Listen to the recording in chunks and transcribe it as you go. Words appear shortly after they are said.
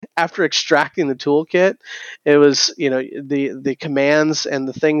after extracting the toolkit, it was, the commands and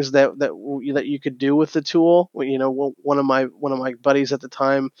the things that you could do with the tool. One of my buddies at the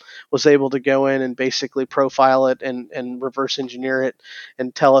time was able to go in and basically profile it and reverse engineer it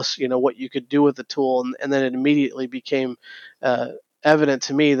and tell us, what you could do with the tool, and then it immediately became evident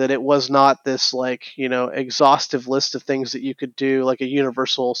to me that it was not this exhaustive list of things that you could do, like a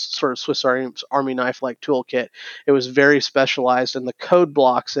universal sort of Swiss Army knife like toolkit. It was very specialized, and the code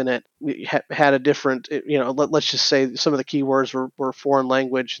blocks in it had a different, let's just say some of the keywords were foreign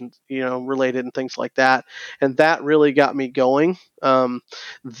language and related and things like that, and that really got me going.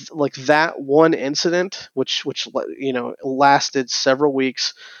 Like that one incident, which lasted several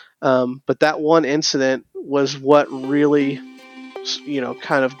weeks, but that one incident was what really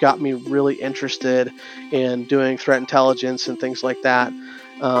kind of got me really interested in doing threat intelligence and things like that.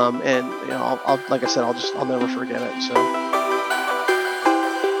 And I'll like I said, I'll never forget it. So.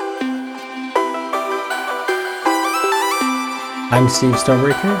 I'm Steve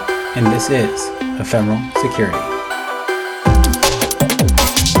Stonebreaker, and this is Ephemeral Security.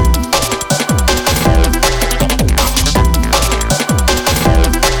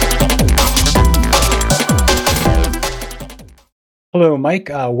 Hello, Mike.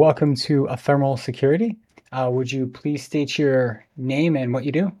 Welcome to Ephemeral Security. Would you please state your name and what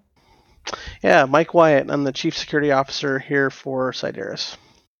you do? Yeah, Mike Wyatt. I'm the Chief Security Officer here for CYDERES.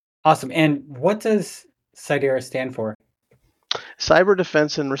 Awesome. And what does CYDERES stand for? Cyber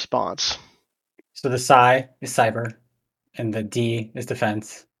Defense and Response. So the Cy is cyber, and the D is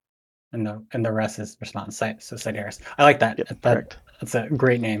defense, and the rest is response. So CYDERES. I like that. Yep, correct. That's a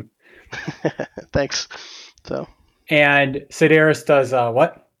great name. Thanks. So. And CYDERES does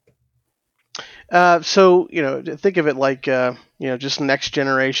what? So think of it like just next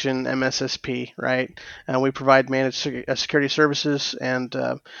generation MSSP, right? We provide managed security services, and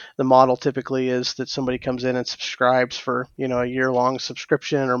the model typically is that somebody comes in and subscribes for a year-long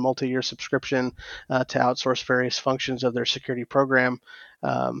subscription or multi-year subscription to outsource various functions of their security program.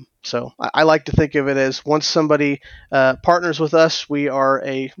 So I like to think of it as once somebody partners with us, we are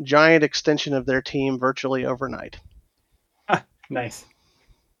a giant extension of their team virtually overnight. Nice.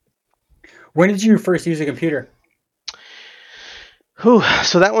 When did you first use a computer? So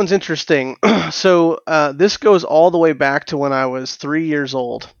that one's interesting. So this goes all the way back to when I was 3 years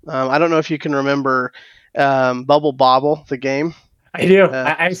old. I don't know if you can remember Bubble Bobble, the game. I do.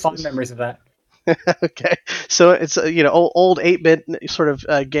 I have fond memories of that. Okay, so it's old 8-bit sort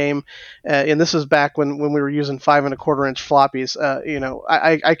of game, and this was back when we were using 5 1/4-inch floppies.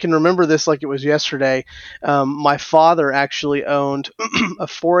 I can remember this like it was yesterday. My father actually owned a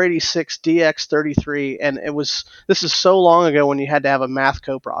 486 DX33, and this is so long ago when you had to have a math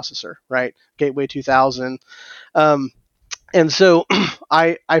coprocessor, right? Gateway 2000. And so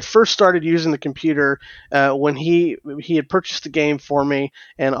I first started using the computer when he had purchased the game for me,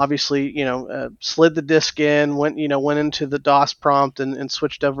 and obviously slid the disk in, went into the DOS prompt and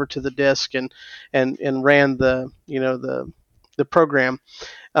switched over to the disk and ran the program.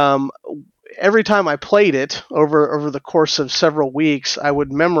 Every time I played it over the course of several weeks, I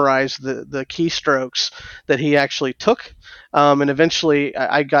would memorize the keystrokes that he actually took. And eventually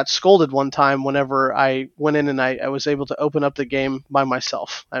I got scolded one time whenever I went in and I was able to open up the game by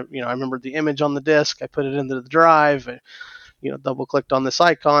myself. I remembered the image on the disk. I put it into the drive, double clicked on this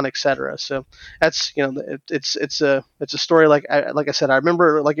icon, etc. So that's, it's a story like I said, I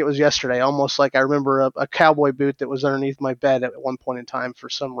remember like it was yesterday, almost like I remember a cowboy boot that was underneath my bed at one point in time for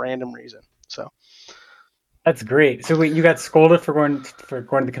some random reason. So. That's great. So wait, you got scolded for going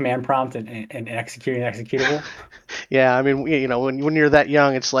to the command prompt and executing an executable? Yeah, I mean, when you're that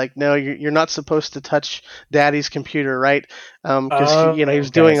young, it's like, no, you're not supposed to touch Daddy's computer, right? Because he was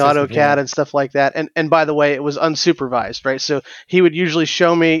doing AutoCAD and stuff like that. And by the way, it was unsupervised, right? So he would usually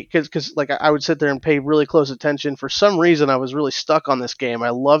show me because like I would sit there and pay really close attention. For some reason, I was really stuck on this game. I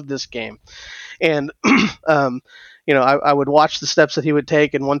loved this game, and I would watch the steps that he would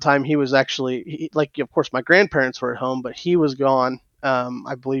take. And one time he was actually, of course, my grandparents were at home, but he was gone.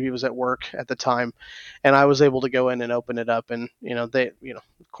 I believe he was at work at the time, and I was able to go in and open it up. And,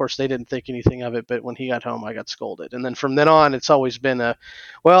 of course they didn't think anything of it, but when he got home, I got scolded. And then from then on, it's always been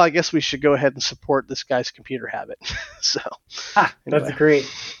I guess we should go ahead and support this guy's computer habit. So anyway. That's great.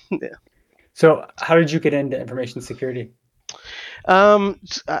 Yeah. So how did you get into information security?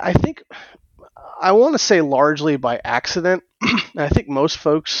 I think I want to say largely by accident. I think most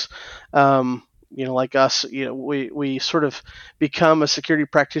folks, like us, we sort of become a security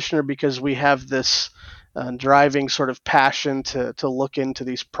practitioner because we have this driving sort of passion to look into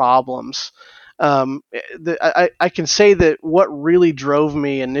these problems. I can say that what really drove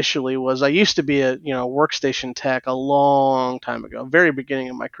me initially was I used to be a workstation tech a long time ago, very beginning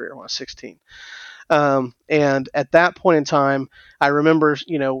of my career when I was 16. And at that point in time, I remember,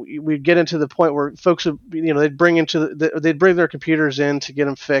 we'd get into the point where folks would, they'd bring their computers in to get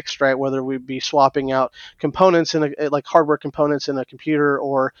them fixed, right? Whether we'd be swapping out components like hardware components in a computer,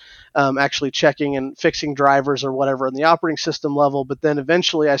 or actually checking and fixing drivers or whatever in the operating system level. But then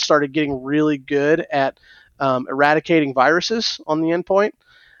eventually, I started getting really good at eradicating viruses on the endpoint.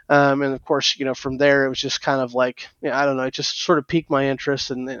 And of course, from there it was just kind of like, I don't know, it just sort of piqued my interest,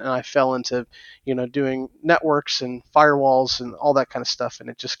 and I fell into, doing networks and firewalls and all that kind of stuff, and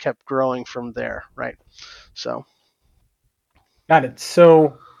it just kept growing from there, right? So, Got it.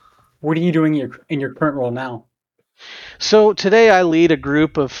 So, what are you doing in your current role now? so today I lead a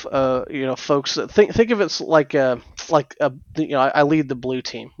group of folks. Think of it like a I lead the blue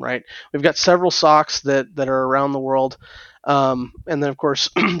team, right? We've got several SOCs that are around the world. And then, of course,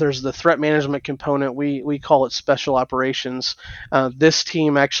 there's the threat management component. We call it special operations. This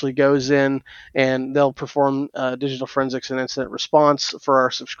team actually goes in and they'll perform digital forensics and incident response for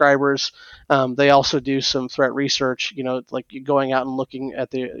our subscribers. They also do some threat research, like going out and looking at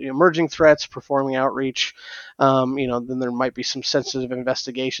the emerging threats, performing outreach. Then there might be some sensitive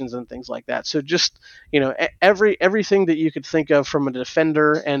investigations and things like that. So just, everything that you could think of from a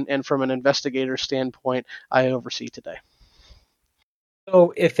defender and from an investigator standpoint, I oversee today.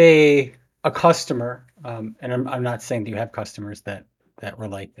 So, if a customer, and I'm not saying that you have customers that were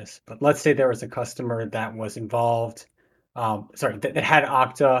like this, but let's say there was a customer that was involved, that had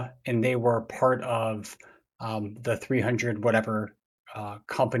Okta, and they were part of the 300 whatever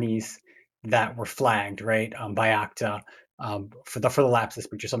companies that were flagged, right, by Okta, for the lapses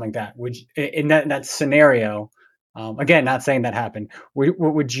breach or something like that. In that scenario, again, not saying that happened,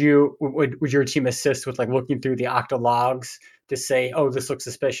 would your team assist with like looking through the Okta logs to say, oh, this looks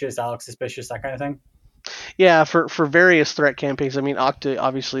suspicious, that looks suspicious, that kind of thing? Yeah, for various threat campaigns. I mean, Okta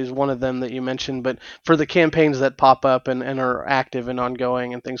obviously is one of them that you mentioned, but for the campaigns that pop up and are active and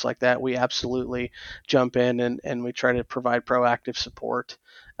ongoing and things like that, we absolutely jump in and we try to provide proactive support.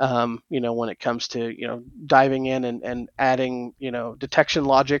 When it comes to diving in and adding detection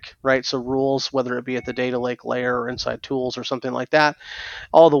logic, right? So rules, whether it be at the data lake layer or inside tools or something like that,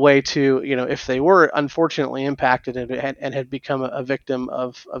 all the way to if they were unfortunately impacted and had become a victim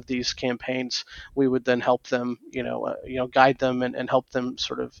of these campaigns, we would then help them, guide them and help them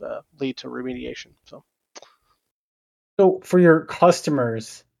sort of lead to remediation. So. So for your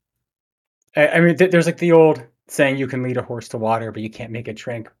customers, I mean, there's like the old saying, you can lead a horse to water, but you can't make it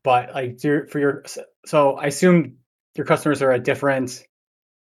drink. But like, so I assume your customers are at different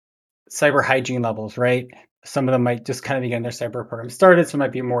cyber hygiene levels, right? Some of them might just kind of be getting their cyber program started, some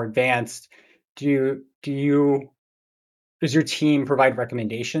might be more advanced. Do you does your team provide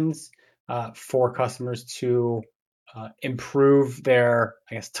recommendations for customers to improve their,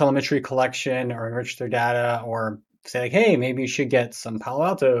 I guess, telemetry collection or enrich their data, or say like, hey, maybe you should get some Palo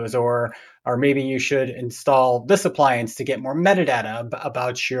Altos, or maybe you should install this appliance to get more metadata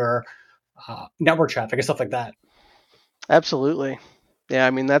about your network traffic and stuff like that? Absolutely. Yeah,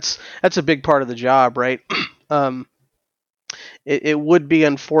 I mean that's a big part of the job, right? um, it would be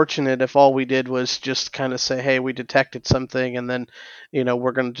unfortunate if all we did was just kind of say, hey, we detected something, and then,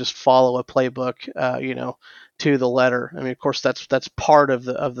 we're going to just follow a playbook, to the letter. I mean, of course, that's part of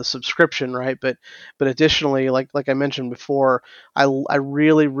the subscription, right? But additionally, like I mentioned before, I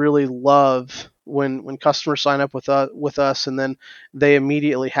really really love when customers sign up with us, and then they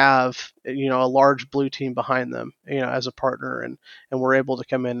immediately have a large blue team behind them, as a partner, and we're able to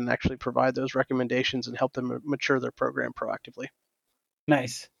come in and actually provide those recommendations and help them mature their program proactively.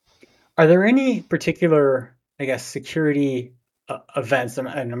 Nice. Are there any particular, I guess, security events, and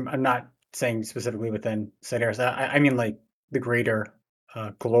I'm not saying specifically within CYDERES, I mean like the greater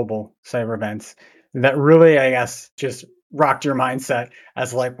global cyber events that really, I guess, just rocked your mindset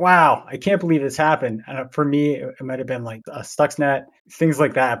as like, wow, I can't believe this happened. For me, it might have been like a Stuxnet, things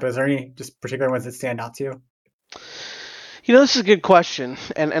like that. But is there any just particular ones that stand out to you? This is a good question,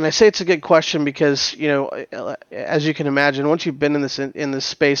 and I say it's a good question because as you can imagine, once you've been in this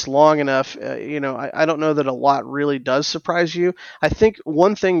space long enough, I don't know that a lot really does surprise you. I think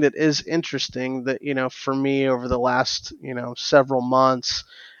one thing that is interesting that for me over the last several months,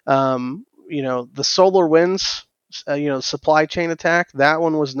 the solar winds, supply chain attack, that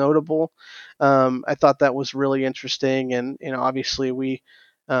one was notable. I thought that was really interesting, and obviously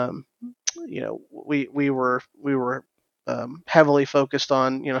um, we were heavily focused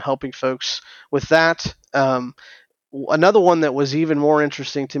on helping folks with that. Another one that was even more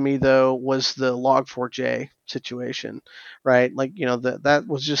interesting to me though was the Log4j situation, right? Like, that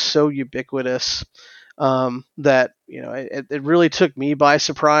was just so ubiquitous, that it really took me by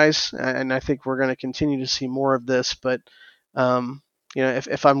surprise, and I think we're going to continue to see more of this. But um,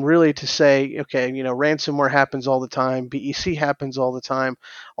 if I'm really to say, okay, ransomware happens all the time, BEC happens all the time,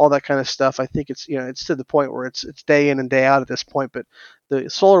 all that kind of stuff, I think it's to the point where it's day in and day out at this point. But the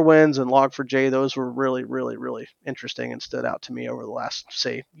SolarWinds and Log4j, those were really, really, really interesting and stood out to me over the last,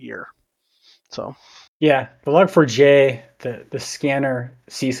 say, year. So Yeah, the Log4j, the scanner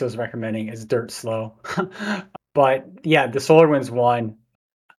CISO is recommending is dirt slow. But yeah, the SolarWinds one,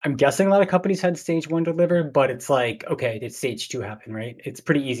 I'm guessing a lot of companies had stage one delivered, but it's like, okay, did stage two happen, right? It's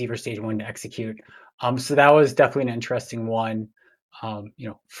pretty easy for stage one to execute. So that was definitely an interesting one,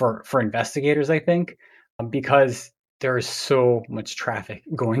 for investigators, I think, because there is so much traffic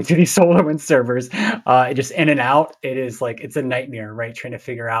going to these SolarWinds servers, just in and out. It is like it's a nightmare, right? Trying to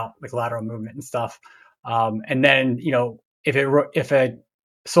figure out like lateral movement and stuff. And then if a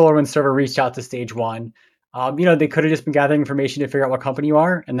SolarWinds server reached out to stage one, they could have just been gathering information to figure out what company you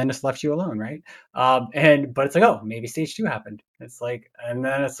are and then just left you alone, right? But it's like, oh, maybe stage two happened. It's like, and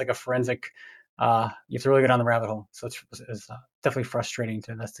then it's like a forensic. You have to really go down the rabbit hole. So it's definitely frustrating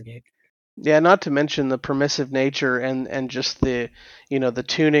to investigate. yeah, not to mention the permissive nature and just the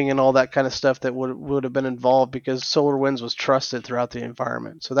tuning and all that kind of stuff that would have been involved, because SolarWinds was trusted throughout the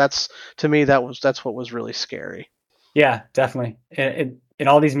environment. So that's, to me, that's what was really scary. Yeah, definitely. And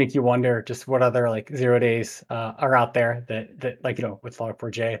all these make you wonder just what other like 0 days are out there that like with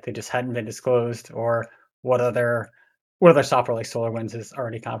Log4j they just hadn't been disclosed, or what other what other software like SolarWinds is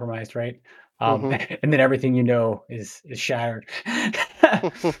already compromised, right? Hmm. And then everything is shattered.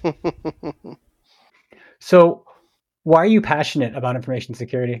 So, why are you passionate about information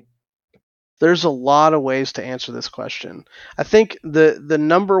security? There's a lot of ways to answer this question. I think the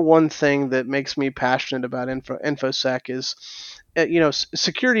number one thing that makes me passionate about infosec is,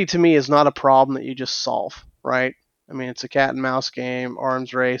 security to me is not a problem that you just solve, right? I mean, it's a cat and mouse game,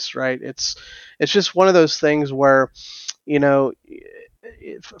 arms race, right? It's just one of those things where, you know,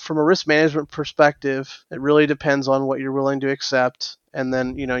 from a risk management perspective, it really depends on what you're willing to accept, and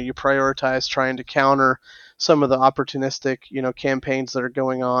then you prioritize trying to counter some of the opportunistic campaigns that are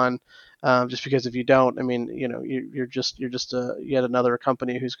going on. Just because if you don't, I mean, you're just yet another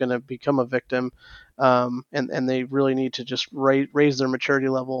company who's going to become a victim, and they really need to just raise their maturity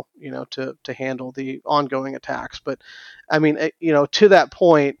level, to handle the ongoing attacks. But I mean, to that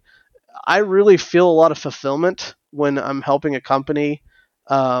point, I really feel a lot of fulfillment when I'm helping a company.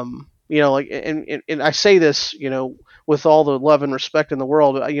 Like, and I say this, with all the love and respect in the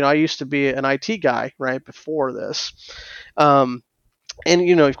world. I used to be an IT guy right before this. Um,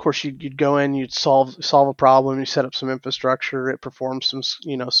 and of course you'd go in, you'd solve a problem, you set up some infrastructure, it performs some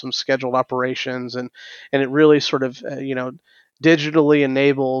scheduled operations, and it really sort of digitally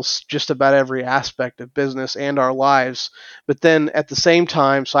enables just about every aspect of business and our lives. But then at the same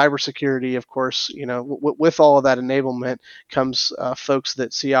time, cybersecurity, of course, with all of that enablement comes folks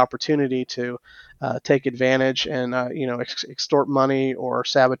that see opportunity to take advantage and extort money or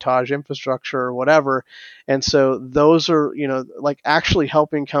sabotage infrastructure or whatever. And so those are like actually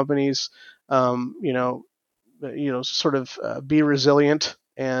helping companies, sort of be resilient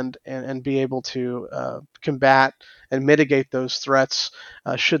and be able to combat and mitigate those threats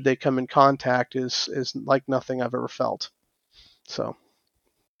should they come in contact is like nothing I've ever felt. So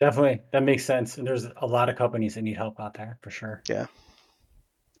Definitely, that makes sense. And there's a lot of companies that need help out there for sure. yeah.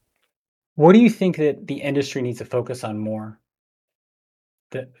 What do you think that the industry needs to focus on more?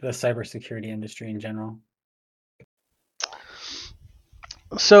 The cybersecurity industry in general.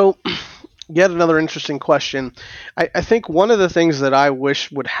 So yet another interesting question. I think one of the things that I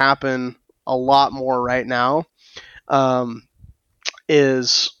wish would happen a lot more right now, um,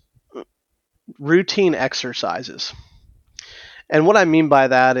 is routine exercises. And what I mean by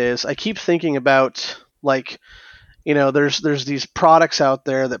that is I keep thinking about, like, there's these products out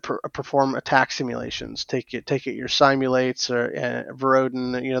there that perform attack simulations. Take it your Simulates or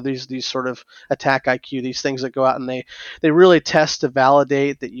Verodin. These sort of attack IQ. These things that go out and they really test to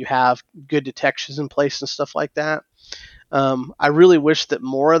validate that you have good detections in place and stuff like that. I really wish that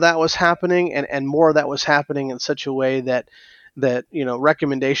more of that was happening, and more of that was happening in such a way that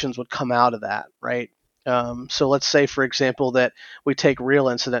recommendations would come out of that, right? So let's say, for example, that we take real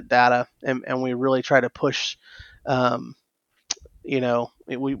incident data and we really try to push, um,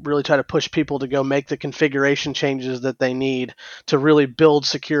 we really try to push people to go make the configuration changes that they need to really build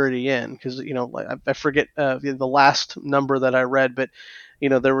security in. Because I forget the last number that I read, but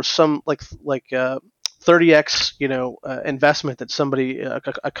there was some like 30x investment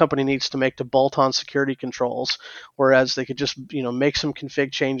that a company needs to make to bolt on security controls, whereas they could just make some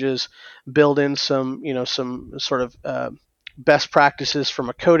config changes, build in some sort of best practices from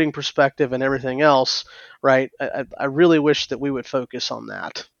a coding perspective and everything else, right? I really wish that we would focus on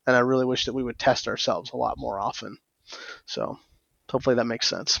that, and I really wish that we would test ourselves a lot more often. So hopefully that makes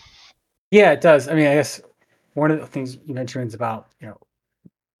sense. Yeah, it does. I mean, I guess one of the things you mentioned is about,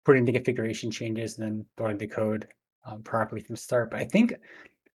 putting the configuration changes and then building the code properly from the start. But I think,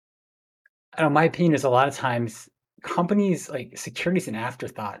 I don't know, my opinion is a lot of times companies like security is an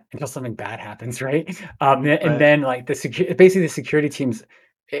afterthought until something bad happens, right? And Right. then like basically the security teams,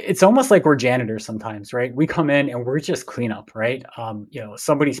 it's almost like we're janitors sometimes, right? We come in and we're just cleanup, right?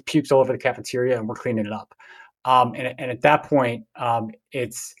 Somebody's pukes all over the cafeteria and we're cleaning it up. And at that point,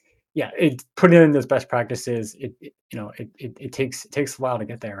 it's yeah, it putting in those best practices. It takes a while to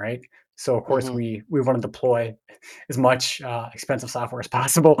get there, right? So of course Mm-hmm. we want to deploy as much expensive software as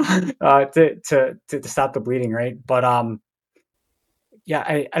possible to stop the bleeding, right? But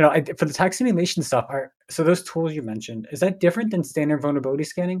yeah, I know for the tax simulation stuff. So those tools you mentioned, is that different than standard vulnerability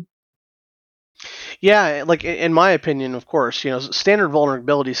scanning? Yeah, like in my opinion, of course, standard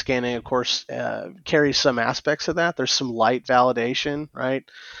vulnerability scanning, of course, carries some aspects of that. There's some light validation, right?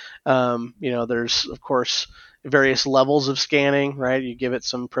 There's of course various levels of scanning, right? You give it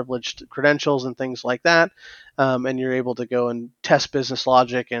some privileged credentials and things like that, and you're able to go and test business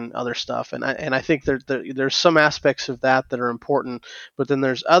logic and other stuff. And I think there's some aspects of that that are important, but then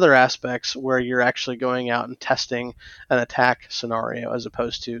there's other aspects where you're actually going out and testing an attack scenario as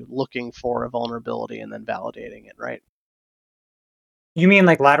opposed to looking for a vulnerability and then validating it, right? You mean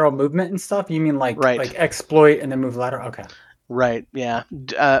like lateral movement and stuff? You mean Right. like exploit and then move lateral? Okay. Right. Yeah.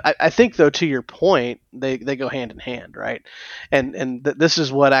 I think though, to your point, they go hand in hand, right? And this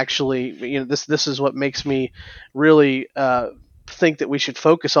is what actually, this is what makes me really think that we should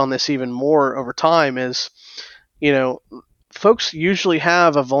focus on this even more over time. Is you know, folks usually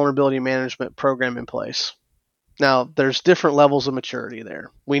have a vulnerability management program in place. Now, there's different levels of maturity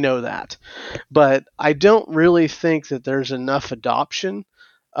there. We know that. But I don't really think that there's enough adoption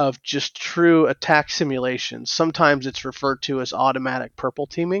of just true attack simulations. Sometimes it's referred to as automatic purple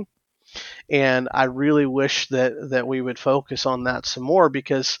teaming, and I really wish that we would focus on that some more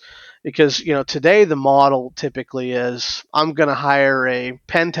because today the model typically is I'm going to hire a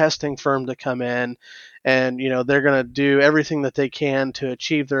pen testing firm to come in, and they're going to do everything that they can to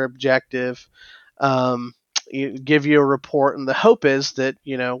achieve their objective. Um, give you a report, and the hope is that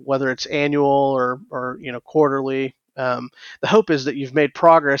whether it's annual or quarterly, the hope is that you've made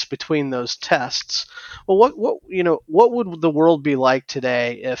progress between those tests. Well, what would the world be like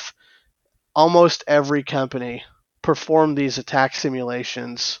today if almost every company performed these attack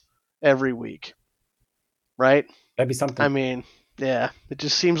simulations every week, right? That'd be I something. mean, yeah, it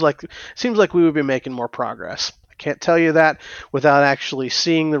just seems like we would be making more progress. I can't tell you that without actually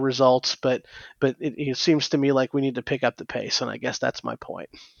seeing the results, but it seems to me like we need to pick up the pace, and I guess that's my point.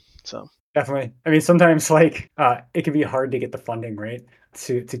 So Definitely. I mean, sometimes like it can be hard to get the funding, right?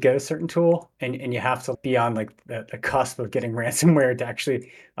 To get a certain tool, and you have to be on like the cusp of getting ransomware to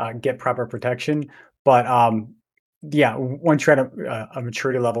actually get proper protection. But yeah, once you're at a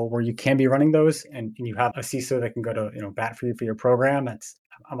maturity level where you can be running those, and you have a CISO that can go to bat for you for your program,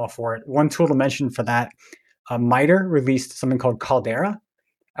 I'm all for it. One tool to mention for that, MITRE released something called Caldera.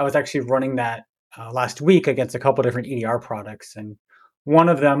 I was actually running that last week against a couple different EDR products, and one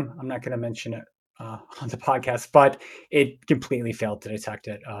of them, I'm not going to mention it on the podcast, but it completely failed to detect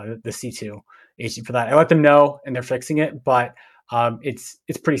it. The C2 agent for that, I let them know, and they're fixing it, but it's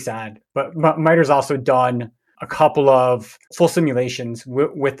pretty sad. But MITRE's also done a couple of full simulations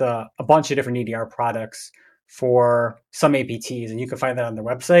with a bunch of different EDR products for some APTs, and you can find that on their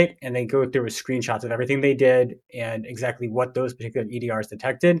website. And they go through with screenshots of everything they did and exactly what those particular EDRs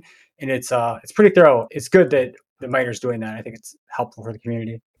detected. And it's pretty thorough. It's good that the MITRE's doing that. I think it's helpful for the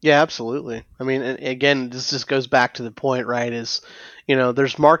community. yeah, absolutely. I mean, again, this just goes back to the point, right? Is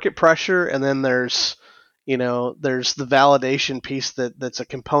there's market pressure, and then there's the validation piece that's a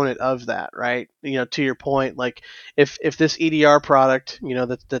component of that, right? To your point, like if this EDR product,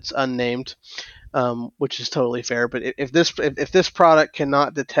 that's unnamed, which is totally fair. But if this product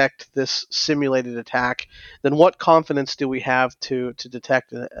cannot detect this simulated attack, then what confidence do we have to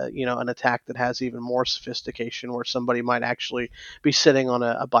detect an attack that has even more sophistication, where somebody might actually be sitting on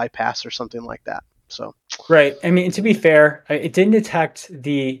a bypass or something like that? So Right. I mean, to be fair, it didn't detect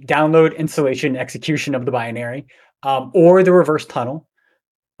the download, installation, execution of the binary, or the reverse tunnel.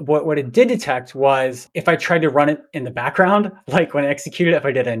 What it did detect was if I tried to run it in the background, like when I executed, if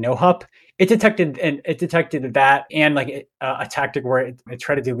I did a no hup, it detected that and like a tactic where it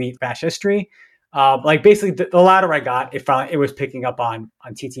tried to delete bash history. Like basically the ladder I got, it was picking up on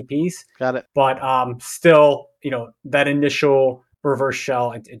TTPs, Got it. but still, that initial reverse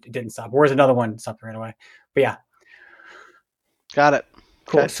shell, it didn't stop. Whereas another one stopped right away. But yeah, Got it.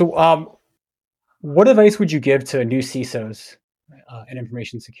 cool. Okay. So what advice would you give to new CISOs in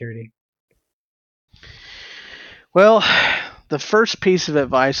information security? Well, the first piece of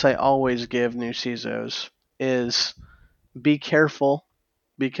advice I always give new CISOs is be careful,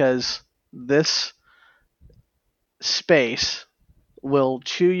 because this space will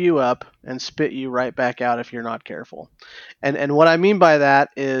chew you up and spit you right back out if you're not careful. And what I mean by that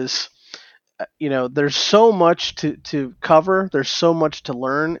is, there's so much to cover, there's so much to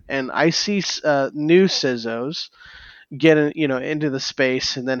learn, and I see new CISOs get into the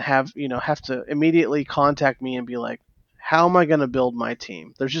space and then have to immediately contact me and be like, how am I going to build my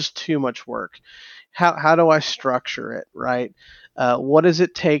team? There's just too much work. How do I structure it, right? What does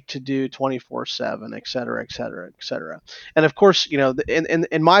it take to do 24/7, et cetera, et cetera, et cetera. And of course,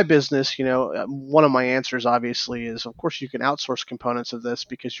 in my business, one of my answers obviously is, of course, you can outsource components of this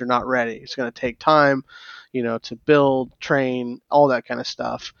because you're not ready. It's going to take time, to build, train, all that kind of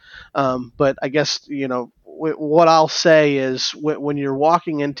stuff. But I guess, what I'll say is, when you're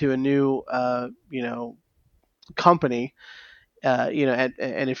walking into a new, company,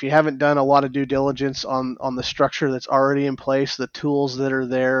 and if you haven't done a lot of due diligence on the structure that's already in place, the tools that are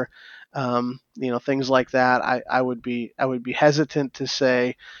there, things like that, I would be hesitant to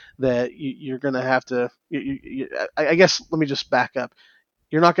say that you're going to have to. I guess let me just back up.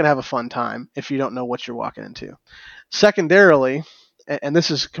 You're not going to have a fun time if you don't know what you're walking into. Secondarily, and this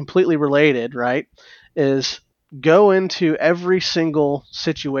is completely related, right, is go into every single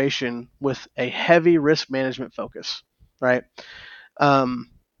situation with a heavy risk management focus, right? Um,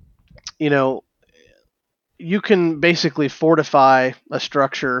 you know, you can basically fortify a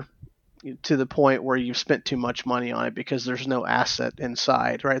structure to the point where you've spent too much money on it because there's no asset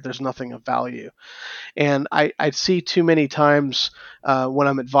inside, right? There's nothing of value. And I see too many times when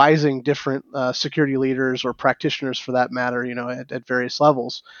I'm advising different security leaders or practitioners, for that matter, at various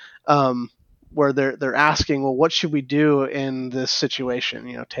levels, where they're asking, well, what should we do in this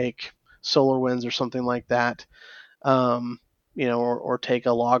situation? Take SolarWinds or something like that. Um, or take a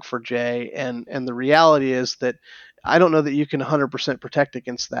log4j, and the reality is that I don't know that you can 100% protect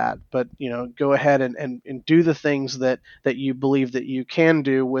against that, but go ahead and do the things that you believe that you can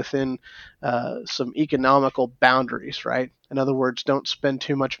do within some economical boundaries, right? In other words, don't spend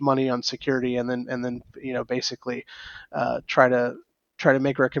too much money on security and then basically try to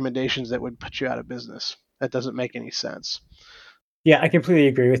make recommendations that would put you out of business. That doesn't make any sense. Yeah, I completely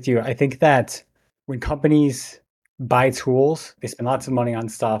agree with you. I think that when companies buy tools, they spend lots of money on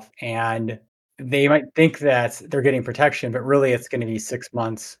stuff and they might think that they're getting protection, but really it's going to be 6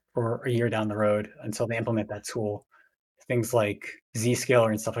 months or a year down the road until they implement that tool. Things like Zscaler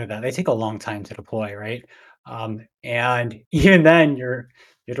and stuff like that, they take a long time to deploy, right? And even then, your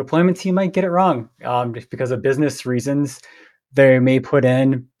deployment team might get it wrong, just because of business reasons. They may put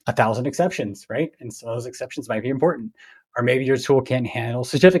in 1,000 exceptions, right? And so those exceptions might be important. Or maybe your tool can't handle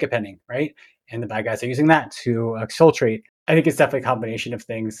certificate pending, right? And the bad guys are using that to exfiltrate. I think it's definitely a combination of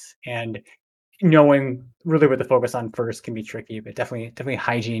things, and knowing really what to focus on first can be tricky, but definitely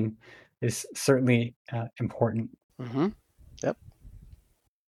hygiene is certainly important. Mm-hmm. Yep.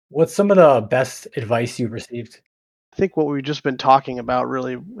 What's some of the best advice you've received? I think what we've just been talking about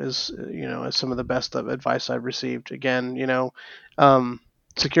really is some of the best of advice I've received. Again, um,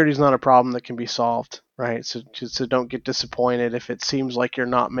 security is not a problem that can be solved, right? So don't get disappointed if it seems like you're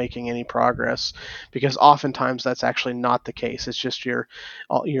not making any progress, because oftentimes that's actually not the case. It's just you're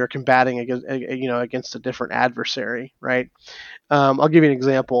combating against a different adversary, right? I'll give you an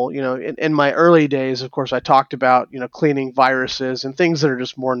example. In my early days, of course, I talked about cleaning viruses and things that are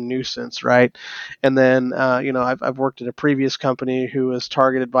just more nuisance, right? And then I've worked at a previous company who was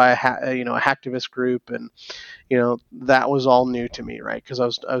targeted by a hacktivist group, and that was all new to me, right? Because I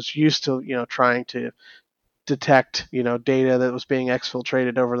was used to trying to detect data that was being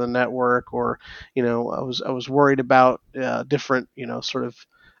exfiltrated over the network, or I was worried about different sort of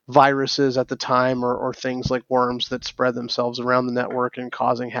viruses at the time, or things like worms that spread themselves around the network and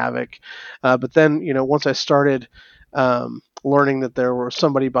causing havoc. But then once I started learning that there was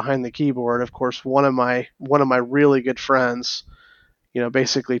somebody behind the keyboard, of course one of my really good friends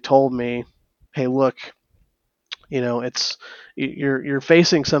basically told me, hey, look, it's you're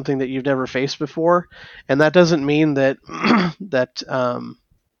facing something that you've never faced before, and that doesn't mean that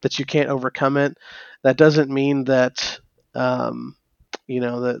that you can't overcome it. That doesn't mean that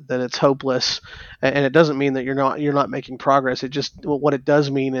that it's hopeless, and it doesn't mean that you're not making progress. It just, what it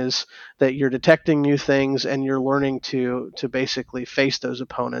does mean is that you're detecting new things and you're learning to basically face those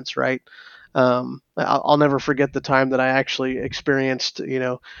opponents, right? I'll never forget the time that I actually experienced,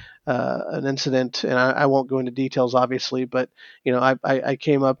 an incident, and I won't go into details, obviously, but I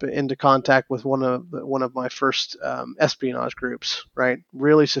came up into contact with one of my first espionage groups, right?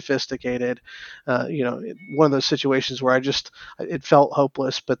 Really sophisticated, one of those situations where it felt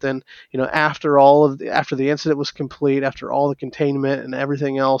hopeless, but then after the incident was complete, after all the containment and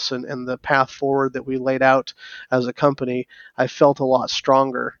everything else, and the path forward that we laid out as a company, I felt a lot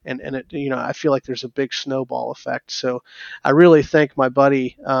stronger, and I feel like there's a big snowball effect. So I really thank my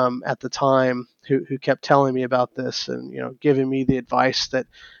buddy at the time who kept telling me about this, and giving me the advice that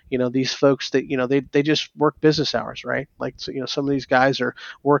these folks that they just work business hours, right? Like, so, some of these guys are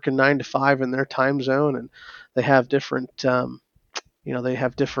working 9 to 5 in their time zone, and they have different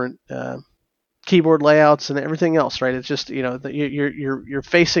keyboard layouts and everything else, right? It's just that you're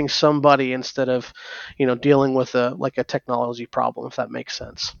facing somebody instead of dealing with a technology problem, if that makes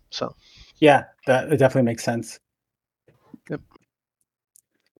sense. So Yeah, that it definitely makes sense. yep.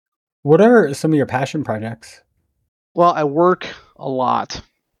 What are some of your passion projects? Well, I work a lot,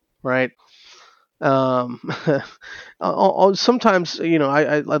 right? Um, Sometimes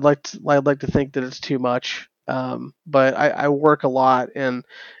I'd like to think that it's too much, but I work a lot, and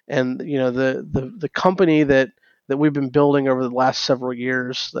the company that we've been building over the last several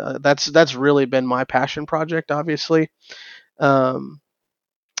years, that's really been my passion project, obviously. um,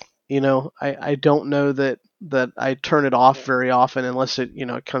 I don't know that I turn it off very often, unless it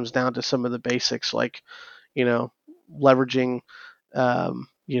comes down to some of the basics, like you know, leveraging,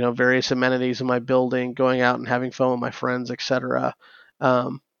 various amenities in my building, going out and having fun with my friends, etc.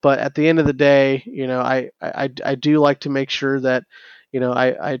 But at the end of the day, I do like to make sure that,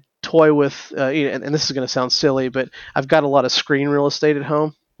 I toy with, and this is going to sound silly, but I've got a lot of screen real estate at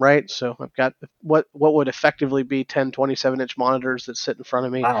home. Right, so I've got what would effectively be 10, 27-inch monitors that sit in front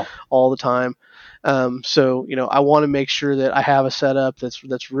of me Wow. all the time. So I want to make sure that I have a setup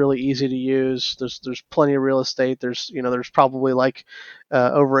that's really easy to use. There's plenty of real estate. There's probably like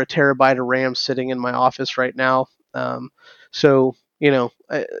over a terabyte of RAM sitting in my office right now. So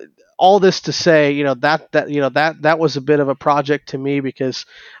all this to say, that was a bit of a project to me, because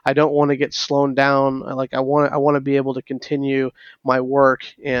I don't want to get slowed down. I want to be able to continue my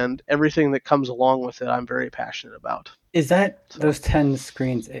work, and everything that comes along with it, I'm very passionate about. Is that So. those 10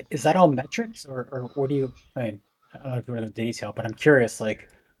 screens? Is that all metrics, or what do you? I mean, I don't know if you want to detail, but I'm curious. Like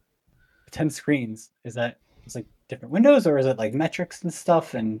 10 screens, is that it's like different windows, or is it like metrics and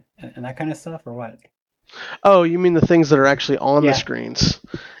stuff, and that kind of stuff, or what? Oh, you mean the things that are actually on the Yeah. screens?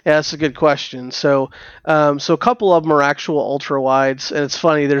 Yeah, that's a good question. So a couple of them are actual ultra wides, and it's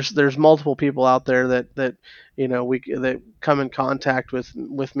funny. There's multiple people out there that that come in contact with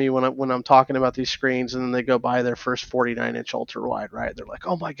me when I'm talking about these screens, and then they go buy their first 49-inch ultra wide. Right? They're like,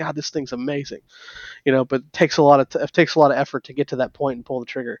 "Oh my God, this thing's amazing." But it takes a lot of effort to get to that point and pull the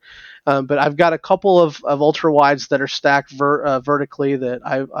trigger. But I've got a couple of ultra wides that are stacked vertically that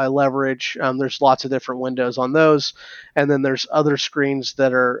I leverage. There's lots of different windows on those, and then there's other screens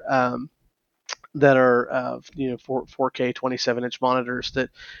that are 4K 27-inch monitors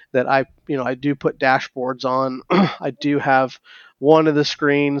that I do put dashboards on. I do have one of the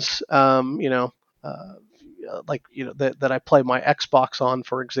screens, that I play my Xbox on,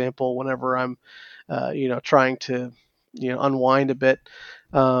 for example, whenever I'm trying to unwind a bit.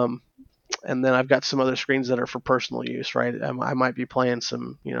 Um, and then I've got some other screens that are for personal use, right? I might be playing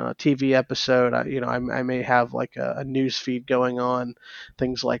some, a TV episode. I may have like a news feed going on,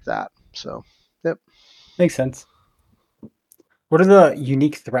 things like that. So, yep. Makes sense. What are the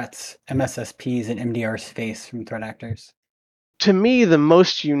unique threats MSSPs and MDRs face from threat actors? To me, the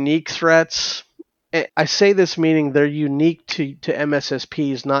most unique threats, I say this meaning they're unique to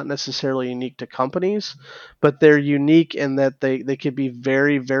MSSPs, not necessarily unique to companies, but they're unique in that they could be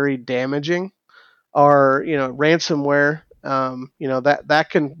very, very damaging, are ransomware. That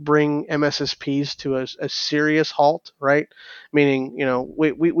can bring MSSPs to a serious halt, right? Meaning,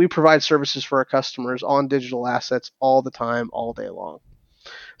 we provide services for our customers on digital assets all the time, all day long.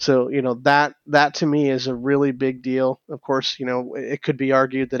 So that to me is a really big deal. Of course, it could be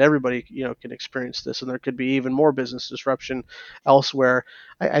argued that everybody can experience this, and there could be even more business disruption elsewhere.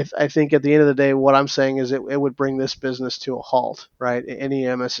 I think at the end of the day, what I'm saying is it would bring this business to a halt, right? Any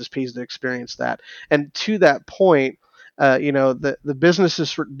MSSPs that experience that, and to that point, the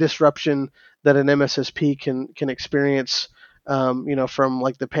business disruption that an MSSP can experience. from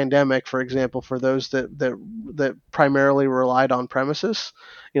like the pandemic, for example, for those that primarily relied on premises,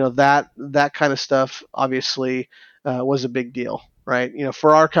 that kind of stuff obviously was a big deal, right?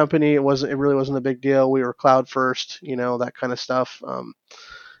 For our company, it really wasn't a big deal. We were cloud first, that kind of stuff.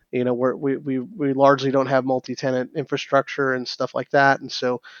 We largely don't have multi-tenant infrastructure and stuff like that, and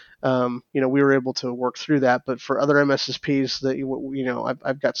so we were able to work through that. But for other MSSPs that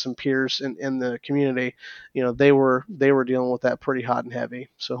I've got some peers in the community, they were dealing with that pretty hot and heavy.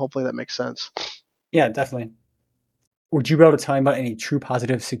 So hopefully that makes sense. Yeah, definitely. Would you be able to tell me about any true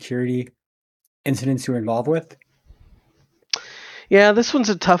positive security incidents you were involved with? Yeah, this one's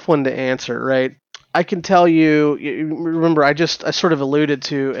a tough one to answer, right? I can tell you. Remember, I sort of alluded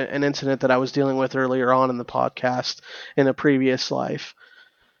to an incident that I was dealing with earlier on in the podcast in a previous life.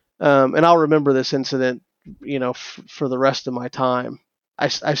 And I'll remember this incident, for the rest of my time. I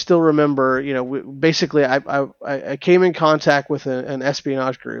still remember, basically, I came in contact with an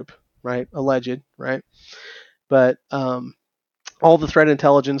espionage group, right? Alleged, right? But all the threat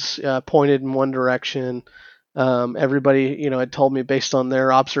intelligence pointed in one direction. Everybody, had told me based on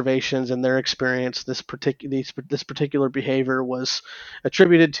their observations and their experience, this particular behavior was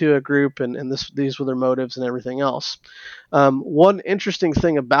attributed to a group, and these were their motives and everything else. One interesting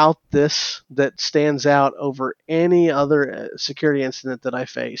thing about this that stands out over any other security incident that I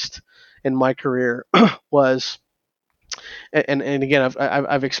faced in my career was, and again,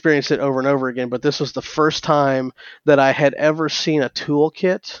 I've experienced it over and over again, but this was the first time that I had ever seen a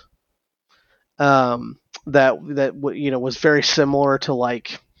toolkit that was very similar to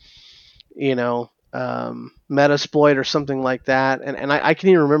like Metasploit or something like that. And I can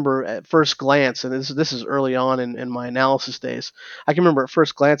even remember at first glance, and this is early on in my analysis days. I can remember at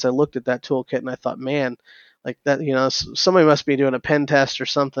first glance I looked at that toolkit and I thought, man, like that, somebody must be doing a pen test or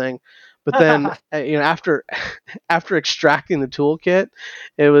something. But then, after extracting the toolkit,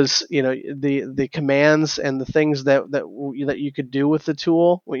 it was the commands and the things that you could do with the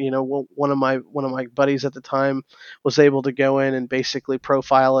tool. One of my buddies at the time was able to go in and basically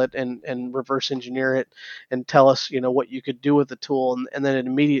profile it and reverse engineer it and tell us what you could do with the tool, and then it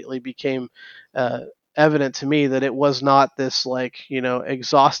immediately became evident to me that it was not this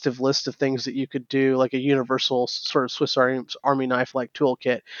exhaustive list of things that you could do, like a universal sort of Swiss Army knife like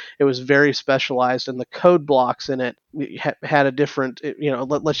toolkit. It was very specialized, and the code blocks in it had a different,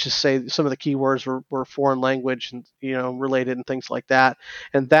 let's just say some of the keywords were foreign language and related and things like that,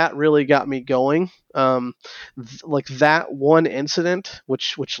 and that really got me going. Like that one incident,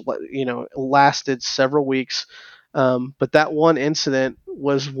 which lasted several weeks, but that one incident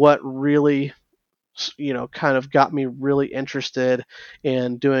was what really kind of got me really interested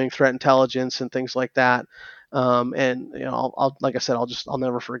in doing threat intelligence and things like that. And I'll like I said, I'll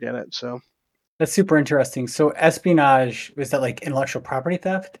never forget it. So That's super interesting. So espionage, was that like intellectual property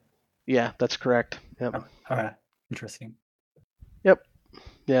theft? yeah, that's correct. Yep. Oh, okay. Interesting. Yep.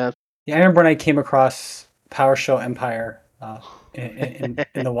 Yeah. Yeah, I remember when I came across PowerShell Empire in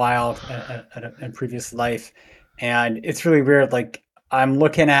the wild in a previous life, and it's really weird. Like I'm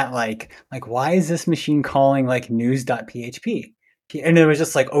looking at like why is this machine calling like news.php? And it was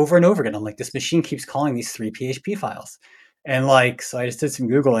just like over and over again. I'm like, this machine keeps calling these three PHP files, and like so I just did some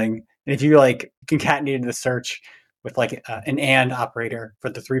googling, and if you like concatenated the search with like an and operator for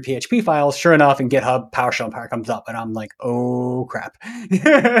the three PHP files, sure enough, in GitHub, PowerShell Empire comes up, and I'm like, oh crap.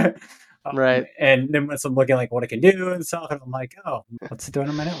 Right. And then once I'm looking like what I can do and stuff, and I'm like, oh, what's it doing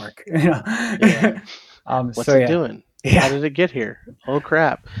on my network? Yeah. So What's it yeah, doing? yeah, How did it get here? Oh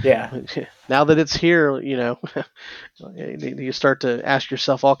crap! yeah, Now that it's here, you start to ask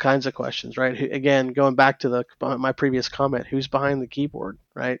yourself all kinds of questions, right? Again, going back to my previous comment, who's behind the keyboard,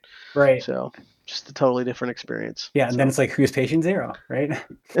 right? right, So just a totally different experience. yeah. And then So it's like, who's patient zero, right?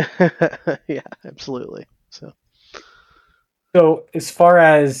 yeah, absolutely. So So as far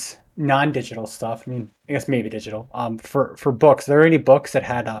as non-digital stuff, I mean, I guess maybe digital. For books, are there any books that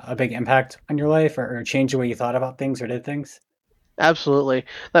had a big impact on your life or changed the way you thought about things or did things? absolutely.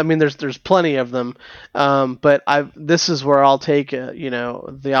 I mean, there's plenty of them, but this is where I'll take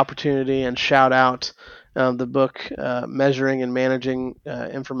the opportunity and shout out the book "Measuring and Managing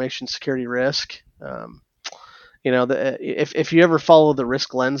Information Security Risk." If you ever follow the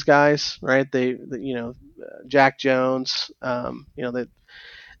Risk Lens guys, right? Jack Jones, that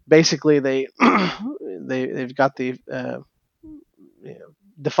basically they've got the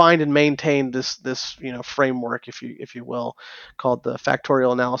defined and maintained this framework, if you will, called the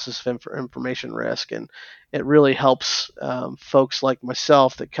factorial analysis of information risk, and it really helps folks like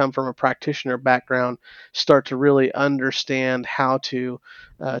myself that come from a practitioner background start to really understand how to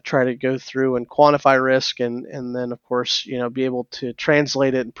try to go through and quantify risk, and then of course be able to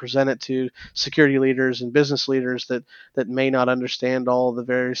translate it and present it to security leaders and business leaders that may not understand all the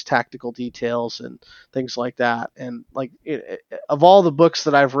various tactical details and things like that. And like of all the books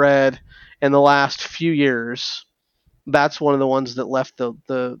that I've read in the last few years, that's one of the ones that left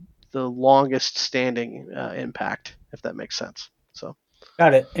the longest standing impact, if that makes sense. So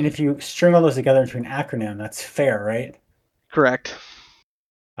Got it. And if you string all those together into an acronym, that's FAIR, right? correct.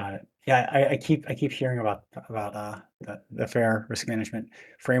 Got it. Yeah, I keep hearing about the FAIR risk management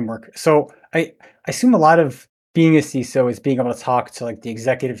framework. So I assume a lot of being a CISO is being able to talk to like the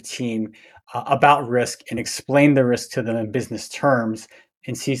executive team about risk and explain the risk to them in business terms.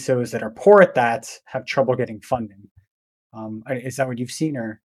 And CISOs that are poor at that have trouble getting funding. Is that what you've seen,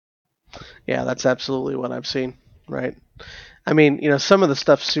 or? Yeah, that's absolutely what I've seen. Right. I mean, some of the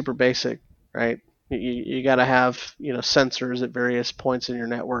stuff's super basic, right? You got to have sensors at various points in your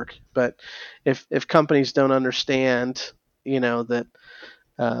network, but if companies don't understand, that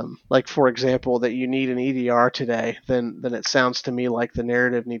like for example that you need an EDR today, then it sounds to me like the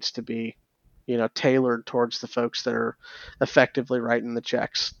narrative needs to be tailored towards the folks that are effectively writing the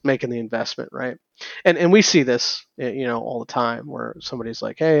checks, making the investment, right? And we see this, all the time, where somebody's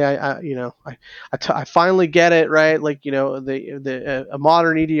like, hey, I finally get it, right? Like, the a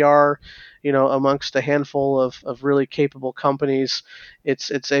modern EDR, amongst a handful of really capable companies,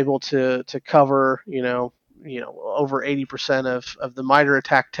 it's able to cover, over 80% of the MITRE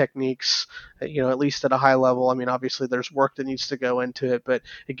attack techniques, at least at a high level. I mean, obviously there's work that needs to go into it, but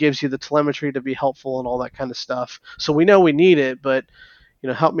it gives you the telemetry to be helpful and all that kind of stuff. So we know we need it, but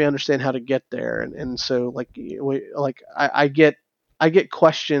help me understand how to get there. And so I get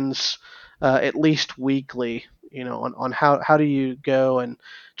questions at least weekly, on how do you go and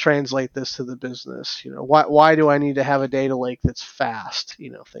translate this to the business? Why do I need to have a data lake that's fast?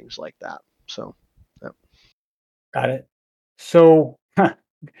 Things like that. So. Yeah. Got it. So, I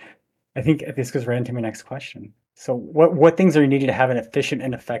think this goes right into my next question. So, what things are needed to have an efficient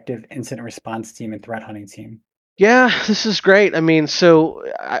and effective incident response team and threat hunting team? Yeah, this is great. I mean, so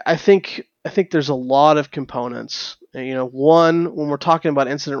I think there's a lot of components. One, when we're talking about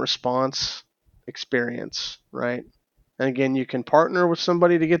incident response experience, right? And again, you can partner with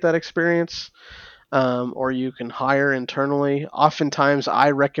somebody to get that experience, or you can hire internally. Oftentimes,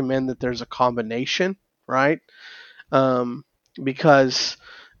 I recommend that there's a combination, right? um, because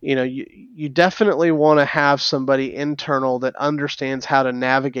you definitely want to have somebody internal that understands how to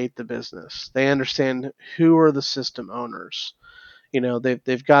navigate the business. They understand who are the system owners.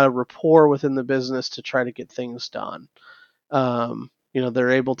 They've got a rapport within the business to try to get things done.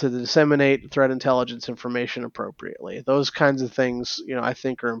 They're able to disseminate threat intelligence information appropriately. Those kinds of things, I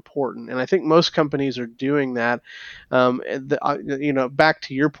think are important, and I think most companies are doing that. Back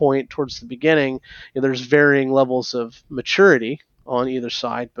to your point towards the beginning, there's varying levels of maturity on either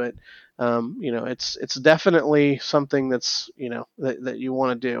side, but it's definitely something that's that you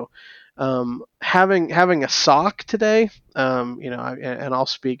want to do. Having a SOC today, and I'll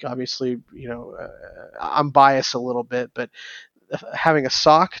speak obviously, I'm biased a little bit, but having a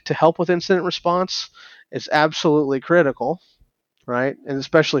SOC to help with incident response is absolutely critical, right? And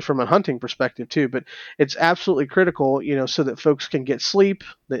especially from a hunting perspective too. But it's absolutely critical, so that folks can get sleep,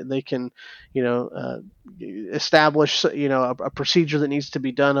 that they can, establish, a procedure that needs to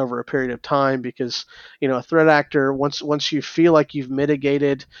be done over a period of time. Because a threat actor, once you feel like you've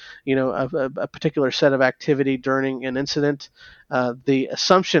mitigated, a particular set of activity during an incident, the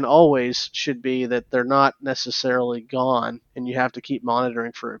assumption always should be that they're not necessarily gone, and you have to keep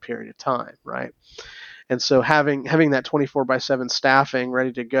monitoring for a period of time, right? And so having that 24/7 staffing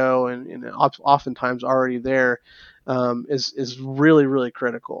ready to go, and oftentimes already there, is really, really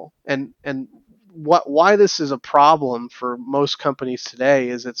critical. And why this is a problem for most companies today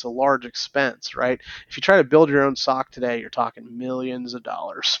is it's a large expense, right? If you try to build your own SOC today, you're talking millions of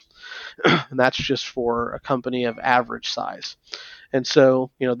dollars, and that's just for a company of average size. And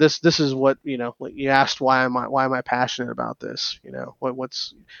so, this is what, like you asked, why am I passionate about this?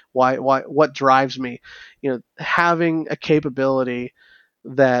 What drives me? Having a capability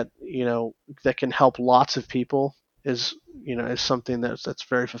that that can help lots of people is something that's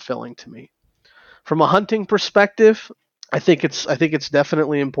very fulfilling to me. From a hunting perspective, I think it's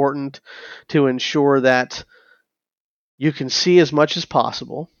definitely important to ensure that you can see as much as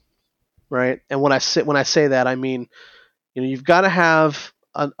possible, right? And when I say that, I mean, you've got to have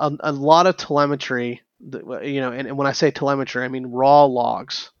a lot of telemetry and when I say telemetry, I mean raw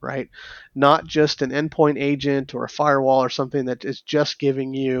logs, right? Not just an endpoint agent or a firewall or something that is just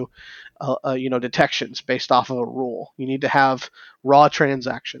giving you, detections based off of a rule. You need to have raw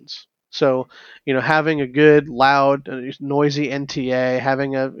transactions. So, having a good, loud, noisy NTA,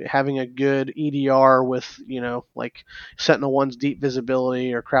 having a good EDR with, like Sentinel-1's deep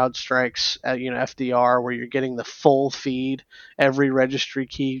visibility or CrowdStrike's, FDR, where you're getting the full feed, every registry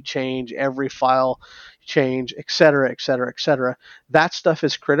key change, every file change, et cetera, et cetera, et cetera. That stuff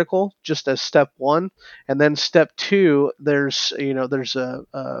is critical, just as step one. And then step two, there's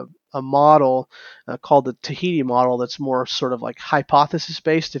a model called the Tahiti model that's more sort of like hypothesis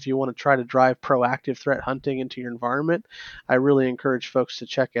based. If you want to try to drive proactive threat hunting into your environment, I really encourage folks to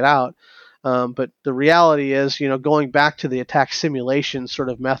check it out. But the reality is, going back to the attack simulation sort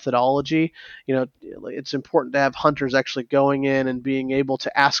of methodology, it's important to have hunters actually going in and being able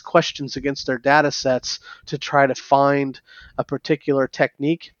to ask questions against their data sets to try to find a particular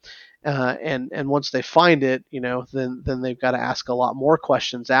technique. And once they find it, then they've got to ask a lot more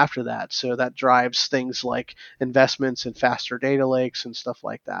questions after that. So that drives things like investments in faster data lakes and stuff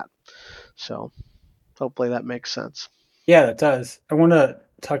like that. So hopefully that makes sense. Yeah, that does. I want to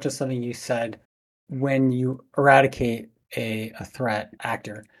touch on something you said when you eradicate a threat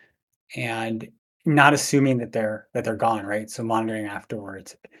actor and not assuming that they're gone, right? So monitoring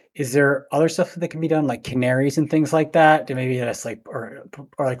afterwards. Is there other stuff that can be done, like canaries and things like that, to maybe just like or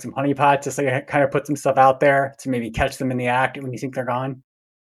like some honeypots, just like kind of put some stuff out there to maybe catch them in the act when you think they're gone?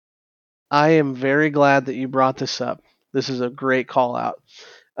 I am very glad that you brought this up. This is a great call out.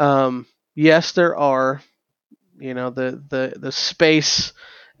 Yes, there are. The space,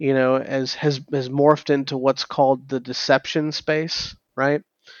 has morphed into what's called the deception space, right?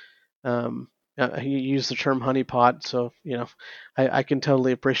 Um, you use the term honeypot, so I can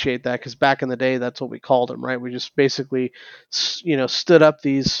totally appreciate that because back in the day, that's what we called them, right? We just basically, stood up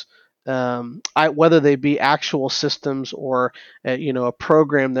these, whether they be actual systems or a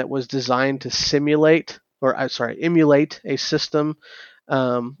program that was designed to simulate or emulate a system.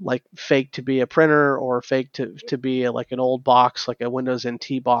 Like fake to be a printer or fake to be like an old box, like a Windows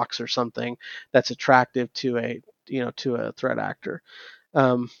NT box or something that's attractive to a threat actor.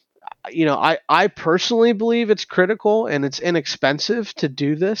 Um, I personally believe it's critical and it's inexpensive to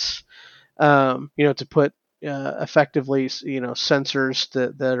do this. To put effectively, sensors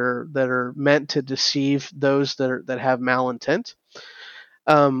that are meant to deceive those that have malintent.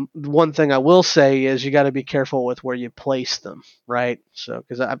 One thing I will say is you got to be careful with where you place them, right? So,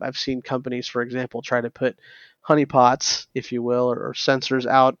 because I've seen companies, for example, try to put honeypots, if you will, or sensors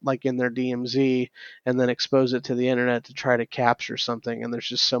out like in their DMZ and then expose it to the internet to try to capture something. And there's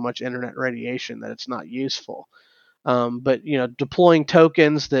just so much internet radiation that it's not useful. But deploying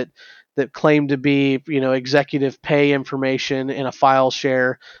tokens that claim to be executive pay information in a file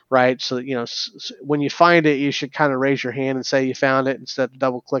share, right? So that, when you find it, you should kind of raise your hand and say you found it instead of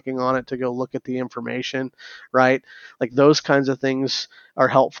double clicking on it to go look at the information, right? Like those kinds of things are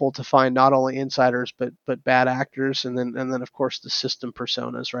helpful to find not only insiders but bad actors, and then of course the system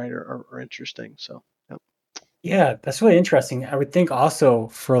personas, right, are interesting. So. Yep. Yeah, that's really interesting. I would think also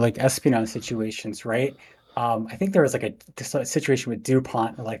for like espionage situations, right? I think there was like a situation with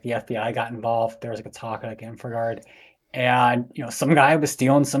DuPont, where, like the FBI got involved. There was like a talk like Infraguard, and some guy was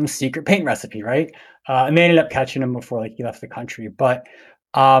stealing some secret paint recipe, right? And they ended up catching him before like he left the country. But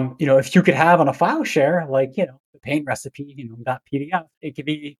if you could have on a file share, like the paint recipe, .pdf, it could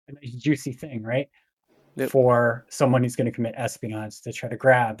be a nice juicy thing, right? Yep. For someone who's going to commit espionage to try to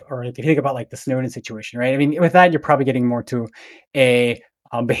grab. Or if you think about like the Snowden situation, right? I mean, with that, you're probably getting more to a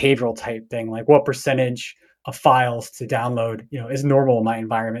behavioral type thing, like what percentage of files to download, is normal in my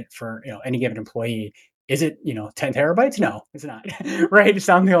environment for any given employee. Is it 10 terabytes? No, it's not. Right?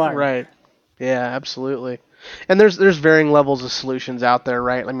 Sound the alarm. Right. Yeah, absolutely. And there's varying levels of solutions out there,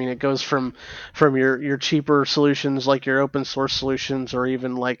 right? I mean, it goes from your cheaper solutions like your open source solutions, or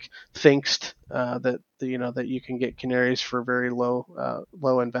even like Thinkst, that you can get canaries for very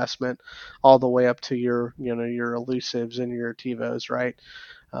low investment, all the way up to your elusives and your TiVos, right?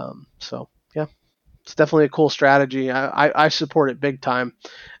 So yeah, it's definitely a cool strategy. I support it big time,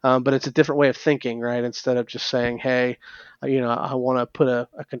 but it's a different way of thinking, right? Instead of just saying, hey, I want to put a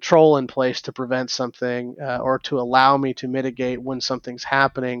control in place to prevent something, or to allow me to mitigate when something's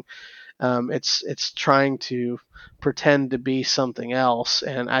happening. It's trying to pretend to be something else,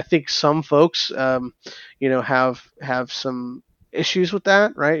 and I think some folks, have some issues with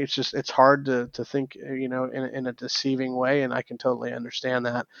that, right? It's hard to think, in a deceiving way, and I can totally understand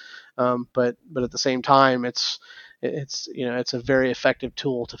that. But at the same time, it's it's a very effective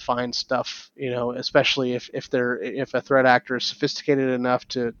tool to find stuff, especially if a threat actor is sophisticated enough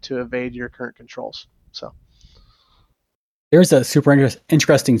to evade your current controls. So There's a super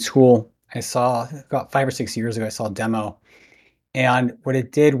interesting tool I saw about 5 or 6 years ago. I saw a demo, and what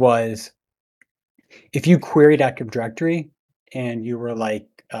it did was if you queried Active Directory and you were like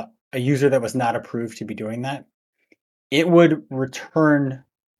a user that was not approved to be doing that, it would return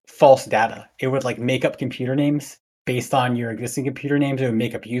false data. It would like make up computer names based on your existing computer names. It would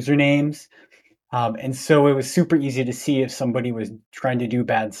make up usernames. And so it was super easy to see if somebody was trying to do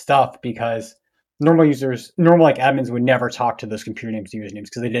bad stuff because normal like admins would never talk to those computer names, usernames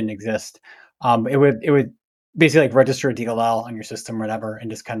because they didn't exist. It would basically like register a DLL on your system or whatever,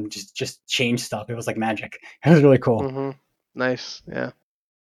 and just kind of just change stuff. It was like magic. It was really cool. nice, yeah.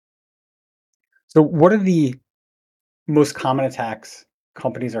 So, what are the most common attacks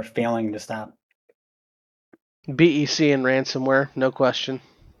companies are failing to stop? BEC and ransomware, no question.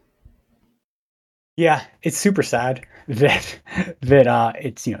 Yeah, it's super sad that that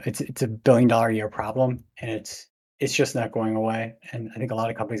it's a $1 billion a year problem, and it's just not going away. And I think a lot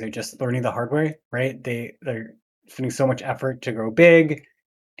of companies are just learning the hard way, right? They're spending so much effort to grow big,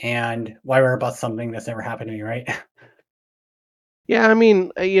 and why worry about something that's never happened to me, right? Yeah, I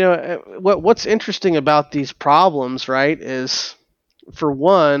mean, what's interesting about these problems, right, is for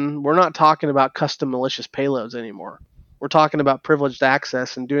one, we're not talking about custom malicious payloads anymore. We're talking about privileged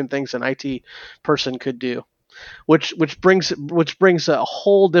access and doing things an IT person could do, which brings a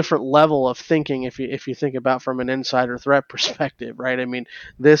whole different level of thinking if you think about from an insider threat perspective, right? I mean,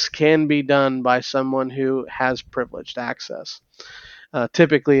 this can be done by someone who has privileged access.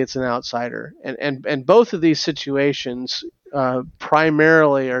 Typically, it's an outsider, and both of these situations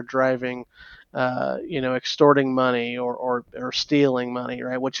primarily are driving, extorting money or stealing money,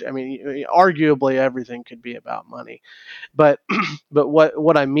 right? Which I mean, arguably everything could be about money, but but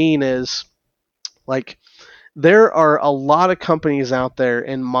what I mean is like there are a lot of companies out there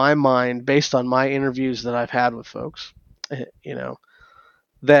in my mind, based on my interviews that I've had with folks, you know,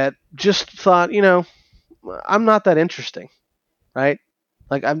 that just thought, I'm not that interesting, right?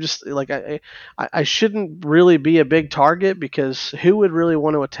 Like I'm just like I shouldn't really be a big target because who would really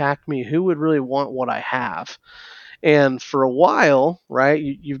want to attack me? Who would really want what I have? And for a while, right,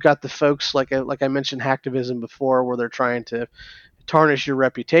 you've got the folks like I mentioned hacktivism before, where they're trying to tarnish your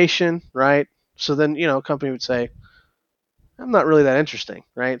reputation, right? So then a company would say, I'm not really that interesting,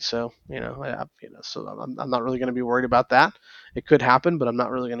 right? So so I'm not really going to be worried about that. It could happen, but I'm not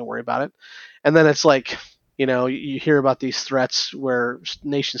really going to worry about it. And then it's like, you hear about these threats where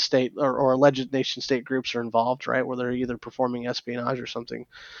nation state or alleged nation state groups are involved, right? Where they're either performing espionage or something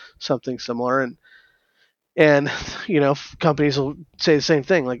similar, and companies will say the same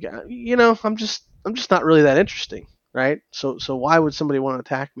thing, like, I'm just not really that interesting, right? So why would somebody want to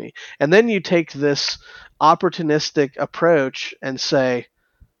attack me? And then you take this opportunistic approach and say,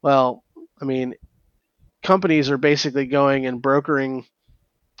 well, I mean, companies are basically going and brokering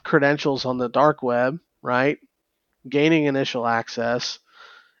credentials on the dark web, right? Gaining initial access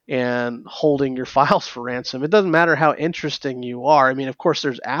and holding your files for ransom. It doesn't matter how interesting you are. I mean, of course,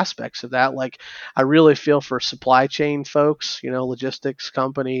 there's aspects of that. Like, I really feel for supply chain folks, logistics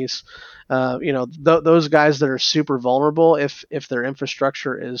companies, those guys that are super vulnerable if their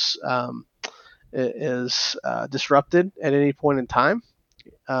infrastructure is disrupted at any point in time.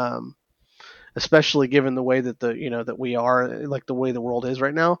 Especially given the way that that we are, like the way the world is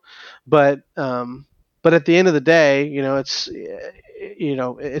right now. But at the end of the day,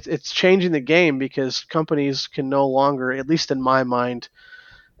 it's changing the game because companies can no longer, at least in my mind,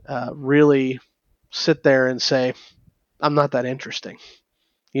 really sit there and say, I'm not that interesting.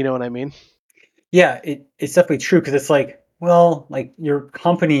 You know what I mean? Yeah, it's definitely true because it's like, well, like your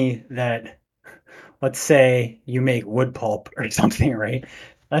company that, let's say you make wood pulp or something, right?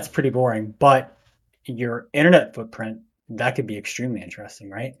 That's pretty boring. But your internet footprint, that could be extremely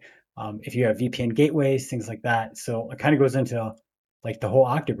interesting, right? If you have VPN gateways, things like that. So it kind of goes into like the whole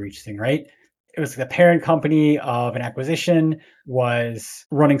Octa breach thing, right? It was the parent company of an acquisition was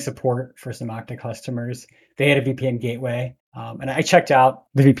running support for some Okta customers. They had a VPN gateway, and I checked out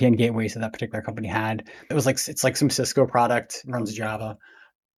the VPN gateways that that particular company had. It was like it's like some Cisco product, runs Java.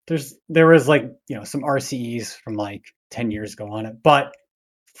 There was like some RCEs from like 10 years ago on it, but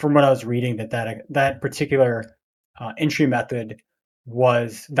from what I was reading, that particular entry method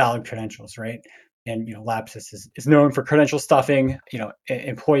was valid credentials, right? And Lapsus is known for credential stuffing,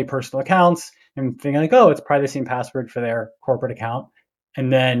 employee personal accounts and thinking like, oh, it's probably the same password for their corporate account,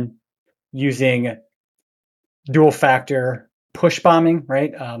 and then using dual factor push bombing,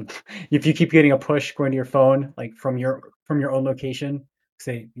 right? If you keep getting a push going to your phone, like from your own location,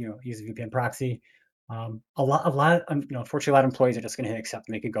 say use a VPN proxy, unfortunately, a lot of employees are just going to hit accept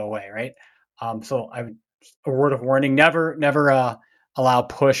and make it go away, right? So I would a word of warning: never allow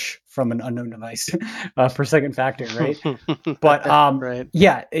push from an unknown device for second factor, right? But Right.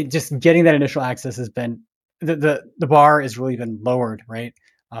 yeah, just getting that initial access has been the bar has really been lowered, right?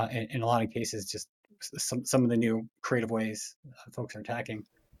 In a lot of cases, just some of the new creative ways folks are attacking.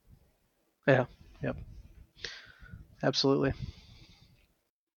 Yeah. Yep. Absolutely.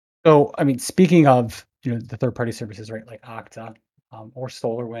 So, I mean, speaking of the third party services, right, like Okta or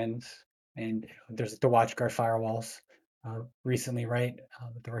SolarWinds, and there's the WatchGuard firewalls recently, right,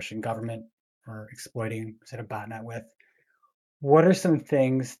 that the Russian government are exploiting set a botnet with. What are some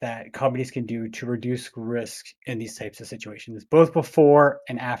things that companies can do to reduce risk in these types of situations, both before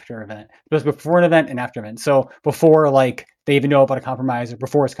and after event, both before an event and after event? So before, like they even know about a compromise, or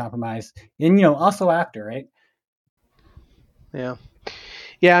before it's compromised, and also after, right? Yeah.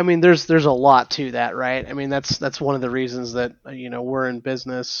 Yeah, I mean, there's a lot to that, right? I mean, that's one of the reasons that we're in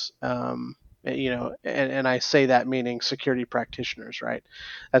business. And I say that meaning security practitioners, right?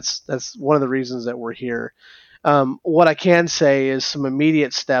 That's one of the reasons that we're here. What I can say is some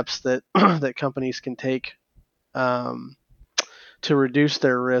immediate steps that that companies can take um, to reduce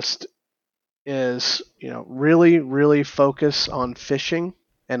their risk is really focus on phishing,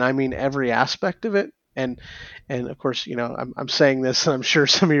 and I mean every aspect of it. And of course, I'm saying this, and I'm sure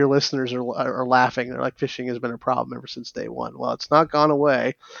some of your listeners are laughing. They're like, phishing has been a problem ever since day one. Well, it's not gone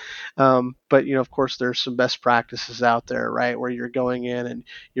away. But of course, there's some best practices out there, right, where you're going in and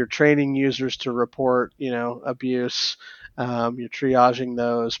you're training users to report, abuse. You're triaging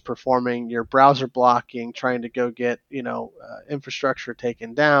those, performing your browser blocking, trying to go get infrastructure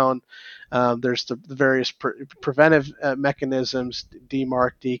taken down. There's the various preventive mechanisms,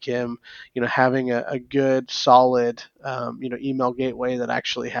 DMARC, DKIM. Having a good, solid, email gateway that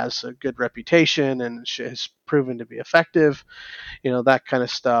actually has a good reputation and has proven to be effective. That kind of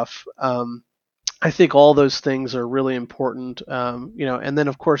stuff. I think all those things are really important. And then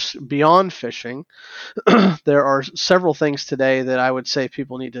of course beyond phishing, there are several things today that I would say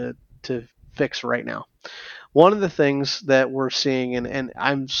people need to fix right now. One of the things that we're seeing, and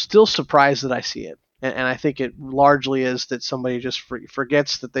I'm still surprised that I see it, and I think it largely is that somebody just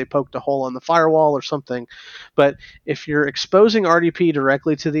forgets that they poked a hole in the firewall or something. But if you're exposing RDP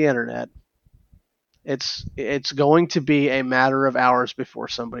directly to the internet, it's going to be a matter of hours before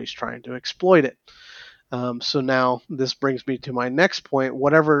somebody's trying to exploit it. So now this brings me to my next point.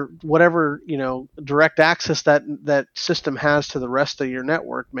 Whatever direct access that system has to the rest of your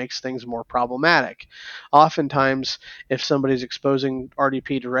network makes things more problematic. Oftentimes, if somebody's exposing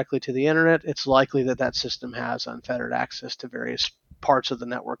RDP directly to the internet, it's likely that that system has unfettered access to various parts of the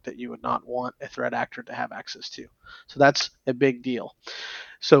network that you would not want a threat actor to have access to. So that's a big deal.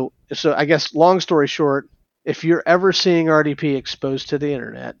 So I guess long story short, if you're ever seeing RDP exposed to the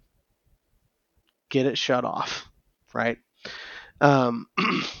internet, get it shut off, right? Um,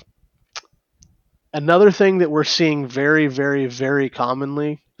 Another thing that we're seeing very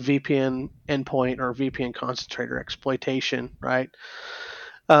commonly, VPN endpoint or VPN concentrator exploitation, right?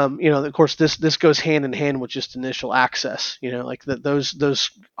 Of course, this goes hand in hand with just initial access. Like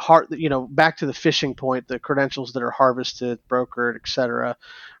those hard, back to the phishing point, the credentials that are harvested, brokered, etc.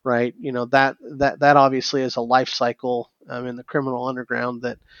 Right? That obviously is a life cycle in the criminal underground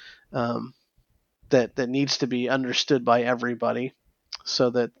um, that needs to be understood by everybody,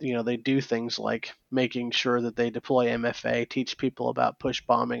 so that they do things like making sure that they deploy MFA, teach people about push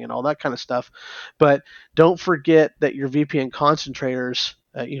bombing and all that kind of stuff. But don't forget that your VPN concentrators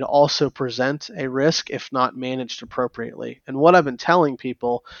also present a risk if not managed appropriately. And what I've been telling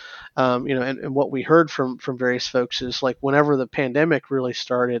people, and what we heard from various folks is, like, whenever the pandemic really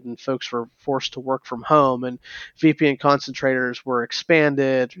started and folks were forced to work from home and VPN concentrators were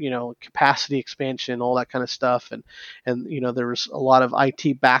expanded, capacity expansion, all that kind of stuff, and there was a lot of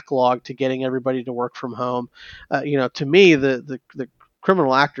IT backlog to getting everybody to work from home. To me, the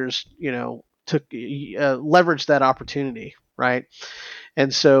criminal actors, took leveraged that opportunity, right?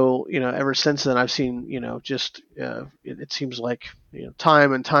 And so, ever since then, I've seen, just it seems like,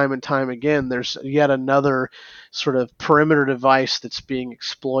 time and time and time again, there's yet another sort of perimeter device that's being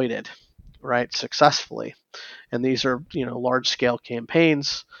exploited, right, successfully. And these are, large scale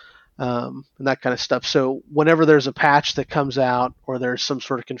campaigns, and that kind of stuff. So whenever there's a patch that comes out, or there's some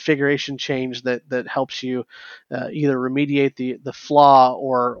sort of configuration change that helps you either remediate the flaw,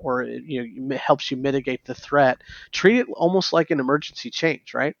 or helps you mitigate the threat, treat it almost like an emergency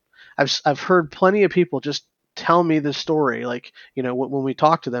change, right? I've heard plenty of people just tell me the story. Like, when we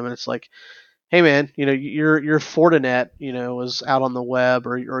talk to them, and it's like, hey man, your Fortinet, was out on the web,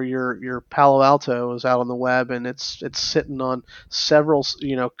 or your Palo Alto is out on the web, and it's sitting on several,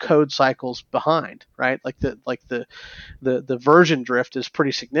 code cycles behind, right? Like the version drift is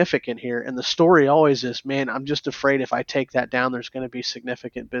pretty significant here, and the story always is, man, I'm just afraid if I take that down, there's going to be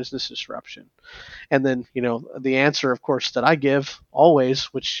significant business disruption. And then, the answer, of course, that I give always,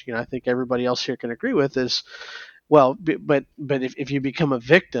 which, I think everybody else here can agree with, is, well, but if you become a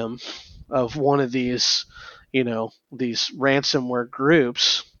victim of one of these, these ransomware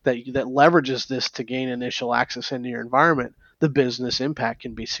groups that leverages this to gain initial access into your environment, the business impact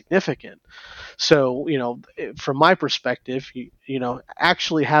can be significant. So, from my perspective,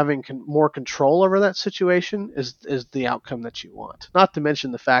 actually having more control over that situation is the outcome that you want. Not to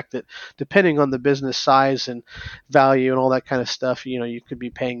mention the fact that depending on the business size and value and all that kind of stuff, you could be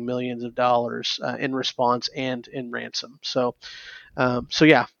paying millions of dollars in response and in ransom. So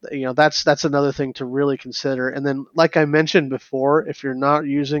yeah, that's another thing to really consider. And then, like I mentioned before, if you're not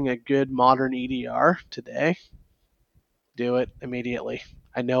using a good modern EDR today, do it immediately.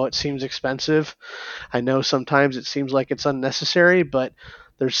 I know it seems expensive. I know sometimes it seems like it's unnecessary, but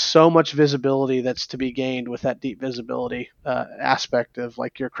there's so much visibility that's to be gained with that deep visibility aspect of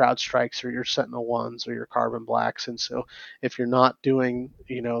like your CrowdStrikes or your Sentinel ones or your Carbon Blacks. And so if you're not doing,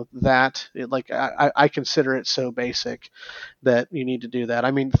 that, I consider it so basic that you need to do that.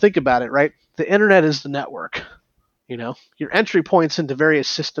 I mean, think about it, right? The internet is the network. Your entry points into various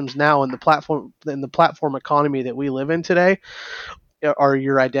systems now in the platform economy that we live in today are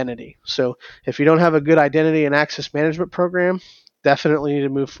your identity. So if you don't have a good identity and access management program, definitely need to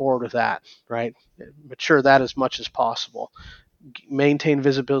move forward with that, right? Mature that as much as possible. Maintain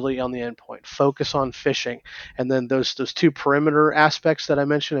visibility on the endpoint. Focus on phishing, and then those two perimeter aspects that I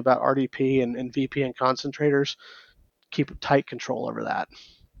mentioned about RDP and VPN concentrators. Keep tight control over that.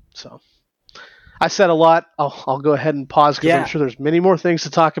 So I said a lot. I'll go ahead and pause because I'm Yeah. sure there's many more things to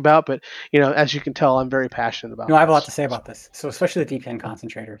talk about. But as you can tell, I'm very passionate about No, I have a lot this. to say about this. So especially the VPN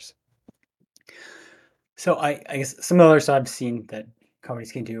concentrators. So I guess some of the other stuff I've seen that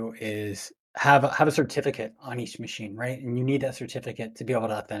companies can do is have a certificate on each machine, right? And you need that certificate to be able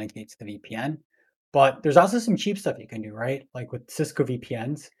to authenticate to the VPN. But there's also some cheap stuff you can do, right? Like with Cisco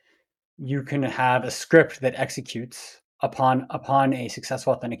VPNs, you can have a script that executes upon a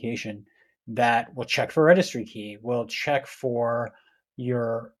successful authentication that will check for registry key, will check for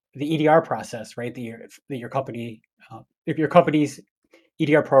the EDR process, right? That your company, if your company's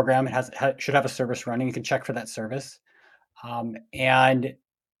EDR program should have a service running, you can check for that service. And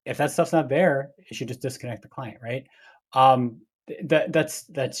if that stuff's not there, you should just disconnect the client, right?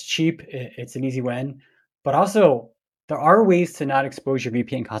 That's cheap. It's an easy win, but also there are ways to not expose your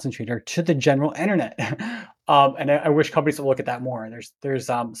VPN concentrator to the general internet. And I wish companies would look at that more. There's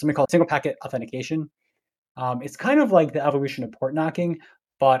something called single packet authentication. It's kind of like the evolution of port knocking,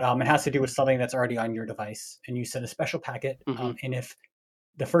 but it has to do with something that's already on your device, and you send a special packet. Mm-hmm. And if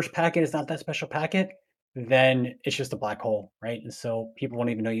the first packet is not that special packet, then it's just a black hole, right? And so people won't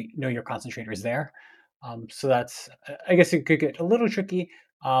even know your concentrator is there. So that's, I guess it could get a little tricky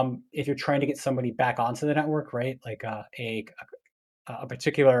if you're trying to get somebody back onto the network, right? Like a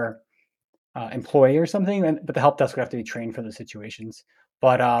particular employee or something. But the help desk would have to be trained for those situations.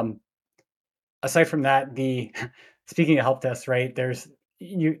 But aside from that, the speaking of help desk, right? There's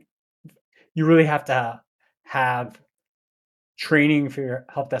you you really have to have training for your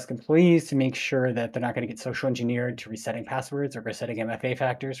help desk employees to make sure that they're not going to get social engineered to resetting passwords or resetting MFA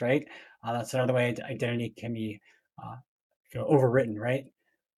factors, right? That's another way identity can be uh, overwritten, right?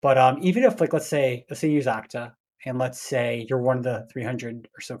 But even if, like, let's say you use Okta, and let's say you're one of the 300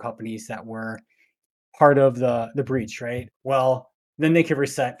 or so companies that were part of the breach, right? Well, then they could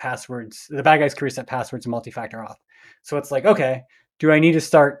reset passwords. The bad guys could reset passwords and multi-factor auth. So it's like, okay, do I need to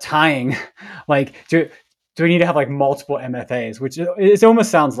start tying, like, do I need to have like multiple MFAs, which it almost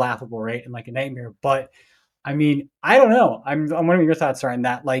sounds laughable, right? And like a nightmare. But I mean, I don't know. I'm wondering your thoughts are on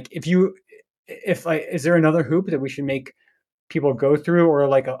that. Like, if like, is there another hoop that we should make people go through, or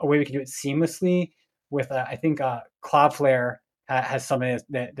like a way we can do it seamlessly? With I think Cloudflare has something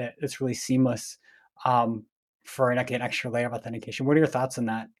that's really seamless um, for like an extra layer of authentication. What are your thoughts on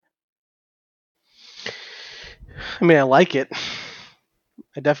that? I mean, I like it.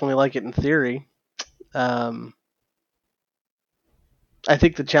 I definitely like it in theory. Um, I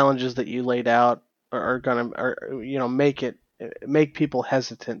think the challenges that you laid out are gonna make people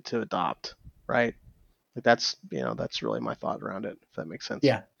hesitant to adopt, right? Like that's really my thought around it. If that makes sense.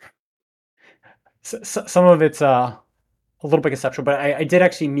 Yeah, some of it's a little bit conceptual, but I did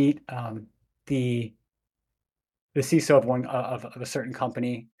actually meet the the CISO of one of a certain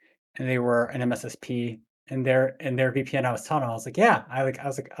company, and they were an MSSP, and their VPN. I was telling him, I was like, yeah, I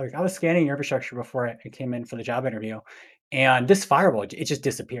was scanning your infrastructure before I came in for the job interview, and this firewall it just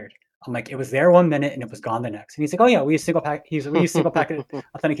disappeared. I'm like, it was there 1 minute and it was gone the next. And he's like, oh yeah, we use single packet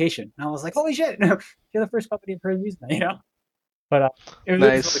authentication. And I was like, holy shit, you're the first company I've heard using that, you know. But it was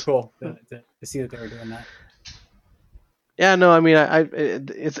really Nice. cool to see that they were doing that. Yeah, no, I mean,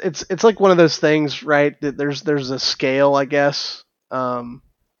 it's like one of those things, right? That there's a scale, I guess, um,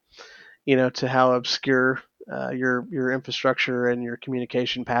 to how obscure your infrastructure and your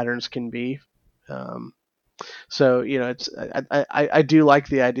communication patterns can be. Um, so it's I do like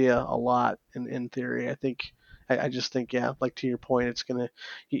the idea a lot in theory. I just think, yeah, like to your point, it's gonna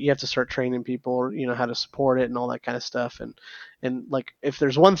you have to start training people, how to support it and all that kind of stuff. And like if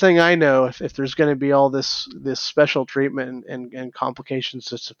there's one thing I know, if there's going to be all this special treatment and complications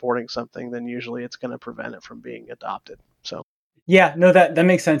to supporting something, then usually it's going to prevent it from being adopted. So Yeah, no, that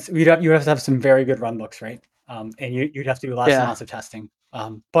makes sense. You have to have some very good run books, right? And you'd have to do lots and yeah, lots of testing.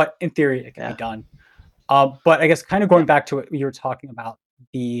 But in theory, it can be yeah. done. But I guess kind of going Yep. back to what you were talking about,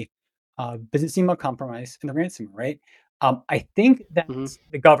 the business email compromise and the ransomware, right? I think that Hmm.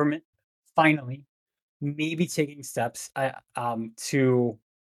 the government finally may be taking steps to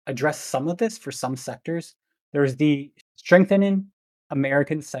address some of this for some sectors. There's the Strengthening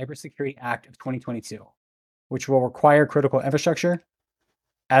American Cybersecurity Act of 2022, which will require critical infrastructure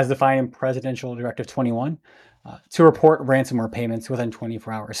as defined in Presidential Directive 21, to report ransomware payments within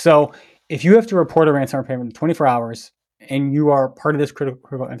 24 hours. So if you have to report a ransomware payment in 24 hours and you are part of this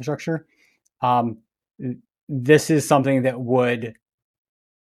critical infrastructure, um, this is something that would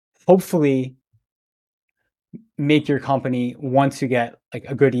hopefully make your company want to get like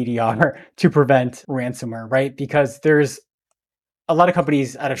a good EDR to prevent ransomware, right? Because there's a lot of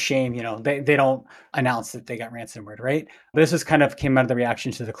companies out of shame, they don't announce that they got ransomware, right? But this is kind of came out of the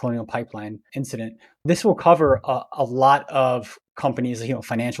reaction to the Colonial Pipeline incident. This will cover a lot of companies,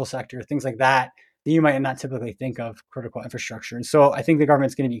 financial sector, things like that, that you might not typically think of critical infrastructure. And so I think the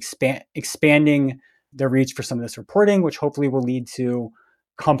government's going to be expanding their reach for some of this reporting, which hopefully will lead to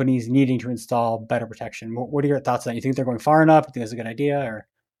companies needing to install better protection. What are your thoughts on that? You think they're going far enough? You think it's a good idea, or?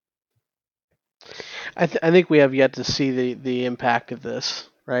 I think we have yet to see the impact of this,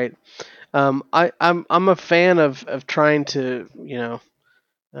 right? I'm a fan of trying to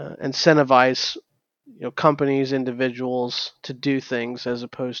incentivize companies, individuals to do things as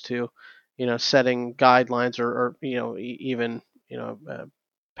opposed to setting guidelines or even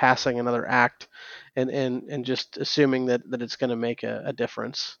passing another act and just assuming that it's going to make a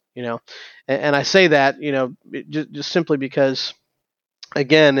difference. And I say that just simply because,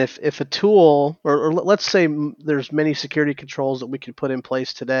 again, if a tool, or let's say there's many security controls that we could put in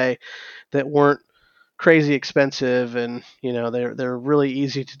place today that weren't crazy expensive, and they're really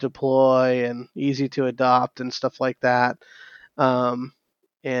easy to deploy and easy to adopt and stuff like that, um,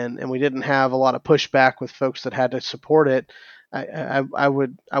 and we didn't have a lot of pushback with folks that had to support it. I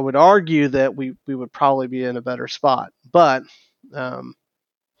would argue that we would probably be in a better spot, but um,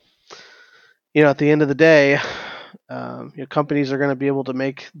 at the end of the day, companies are going to be able to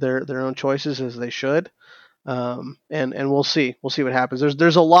make their own choices, as they should. And we'll see what happens.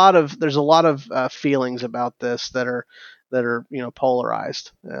 There's a lot of feelings about this that are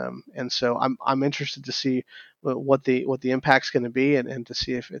polarized, and so I'm interested to see what the impact's going to be, and to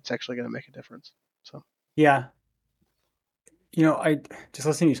see if it's actually going to make a difference. So Yeah, I just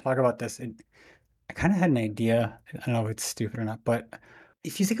listening to you talk about this, I kind of had an idea. I don't know if it's stupid or not, but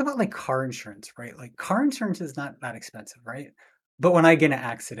if you think about like car insurance, right? Like car insurance is not that expensive, right? But when I get in an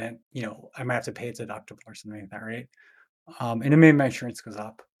accident, I might have to pay its deductible or something like that, right? And then maybe my insurance goes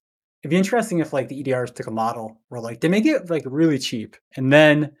up. It'd be interesting if like the EDRs took a model where like they make it like really cheap, and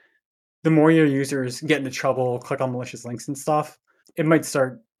then the more your users get into trouble, click on malicious links and stuff, it might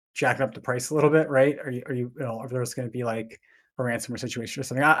start jacking up the price a little bit, right? If there's going to be like a ransomware situation or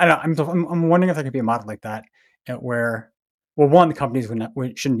something. I don't know. I'm wondering if there could be a model like that where, well, one, the companies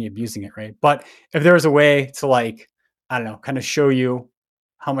shouldn't be abusing it, right? But if there was a way to like, I don't know, kind of show you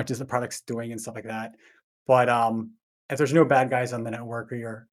how much is the product's doing and stuff like that. But if there's no bad guys on the network or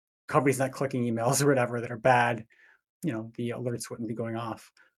your company's not clicking emails or whatever that are bad, the alerts wouldn't be going off.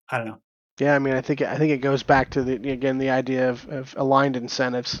 I don't know. yeah, I mean, I think it goes back to the idea of aligned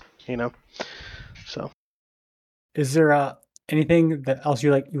incentives. So Is there anything that else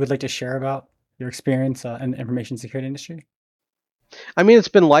you would like to share about your experience in the information security industry? I mean, it's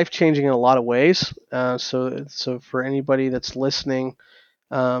been life changing in a lot of ways. So for anybody that's listening,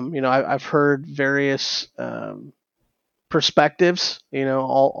 I've heard various perspectives.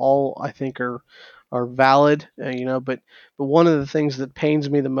 All I think are are valid, but one of the things that pains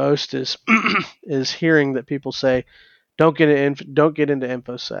me the most is is hearing that people say, don't get into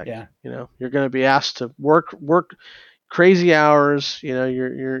infosec. Yeah. You're going to be asked to work crazy hours.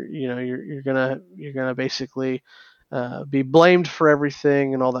 You're gonna basically be blamed for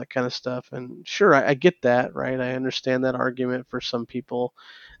everything and all that kind of stuff. And sure, I get that, right? I understand that argument for some people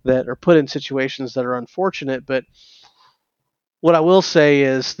that are put in situations that are unfortunate. But what I will say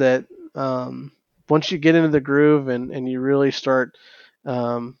is that once you get into the groove and you really start,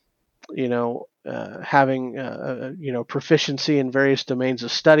 um, having proficiency in various domains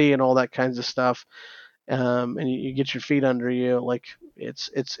of study and all that kinds of stuff, and you get your feet under you, like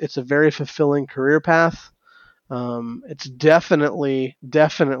it's a very fulfilling career path. It's definitely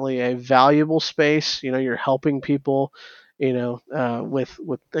a valuable space. You're helping people,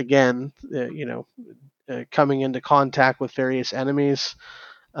 with again, coming into contact with various enemies.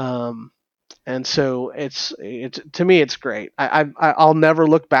 Um, and so it's to me it's great. I'll never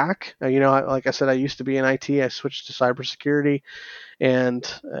look back. Like I said, I used to be in IT. I switched to cybersecurity, and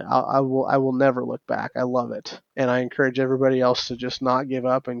I will never look back. I love it, and I encourage everybody else to just not give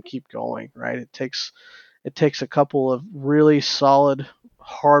up and keep going. Right? It takes a couple of really solid,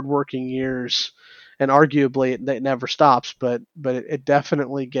 hardworking years, and arguably it never stops. But it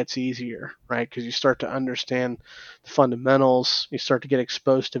definitely gets easier, right? Because you start to understand the fundamentals, you start to get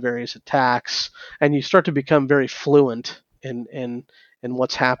exposed to various attacks, and you start to become very fluent in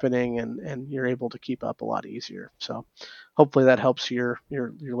what's happening, and you're able to keep up a lot easier. So hopefully that helps your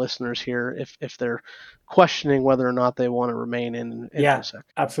listeners here if they're questioning whether or not they want to remain in Yeah, infosec.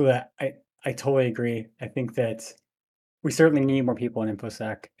 absolutely. I totally agree. I think that we certainly need more people in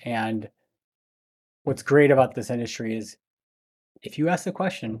InfoSec. And what's great about this industry is if you ask the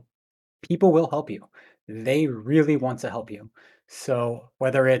question, people will help you. They really want to help you. So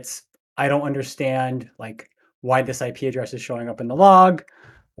whether it's I don't understand like why this IP address is showing up in the log,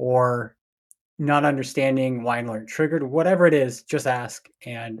 or not understanding why an alert triggered, whatever it is, just ask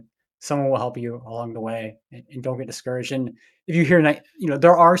and someone will help you along the way, and don't get discouraged. And if you hear,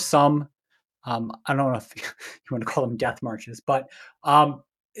 there are some, I don't know if you want to call them death marches, but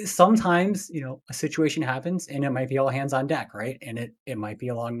sometimes, a situation happens and it might be all hands on deck, right? And it might be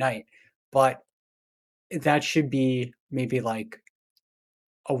a long night, but that should be maybe like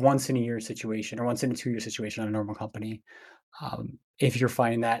a once in a year situation or once in a 2 year situation on a normal company. If you're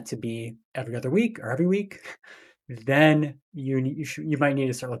finding that to be every other week or every week, then you might need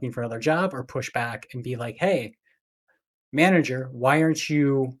to start looking for another job or push back and be like, hey, manager, why aren't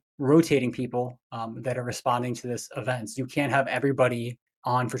you rotating people that are responding to this events? You can't have everybody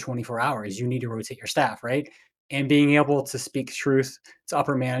on for 24 hours. You need to rotate your staff, right? And being able to speak truth to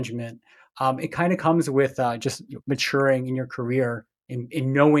upper management, it kind of comes with just maturing in your career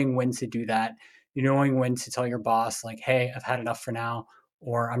and knowing when to do that, knowing when to tell your boss, like, hey, I've had enough for now,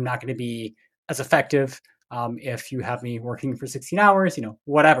 or I'm not going to be as effective if you have me working for 16 hours,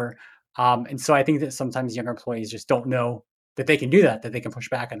 whatever. And so I think that sometimes younger employees just don't know that they can do that they can push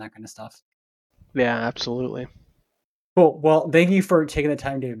back on that kind of stuff. Yeah, absolutely. Cool. Well, thank you for taking the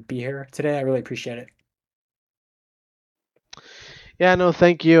time to be here today. I really appreciate it. Yeah, no,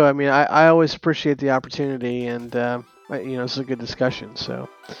 thank you. I mean, I always appreciate the opportunity, and it's a good discussion. So,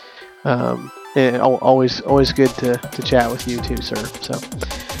 always good to chat with you too, sir. So,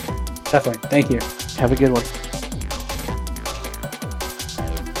 Definitely. Thank you. have a good one.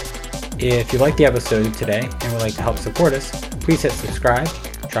 If you liked the episode today and would like to help support us, please hit subscribe,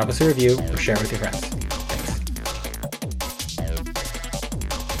 drop us a review, or share it with your friends.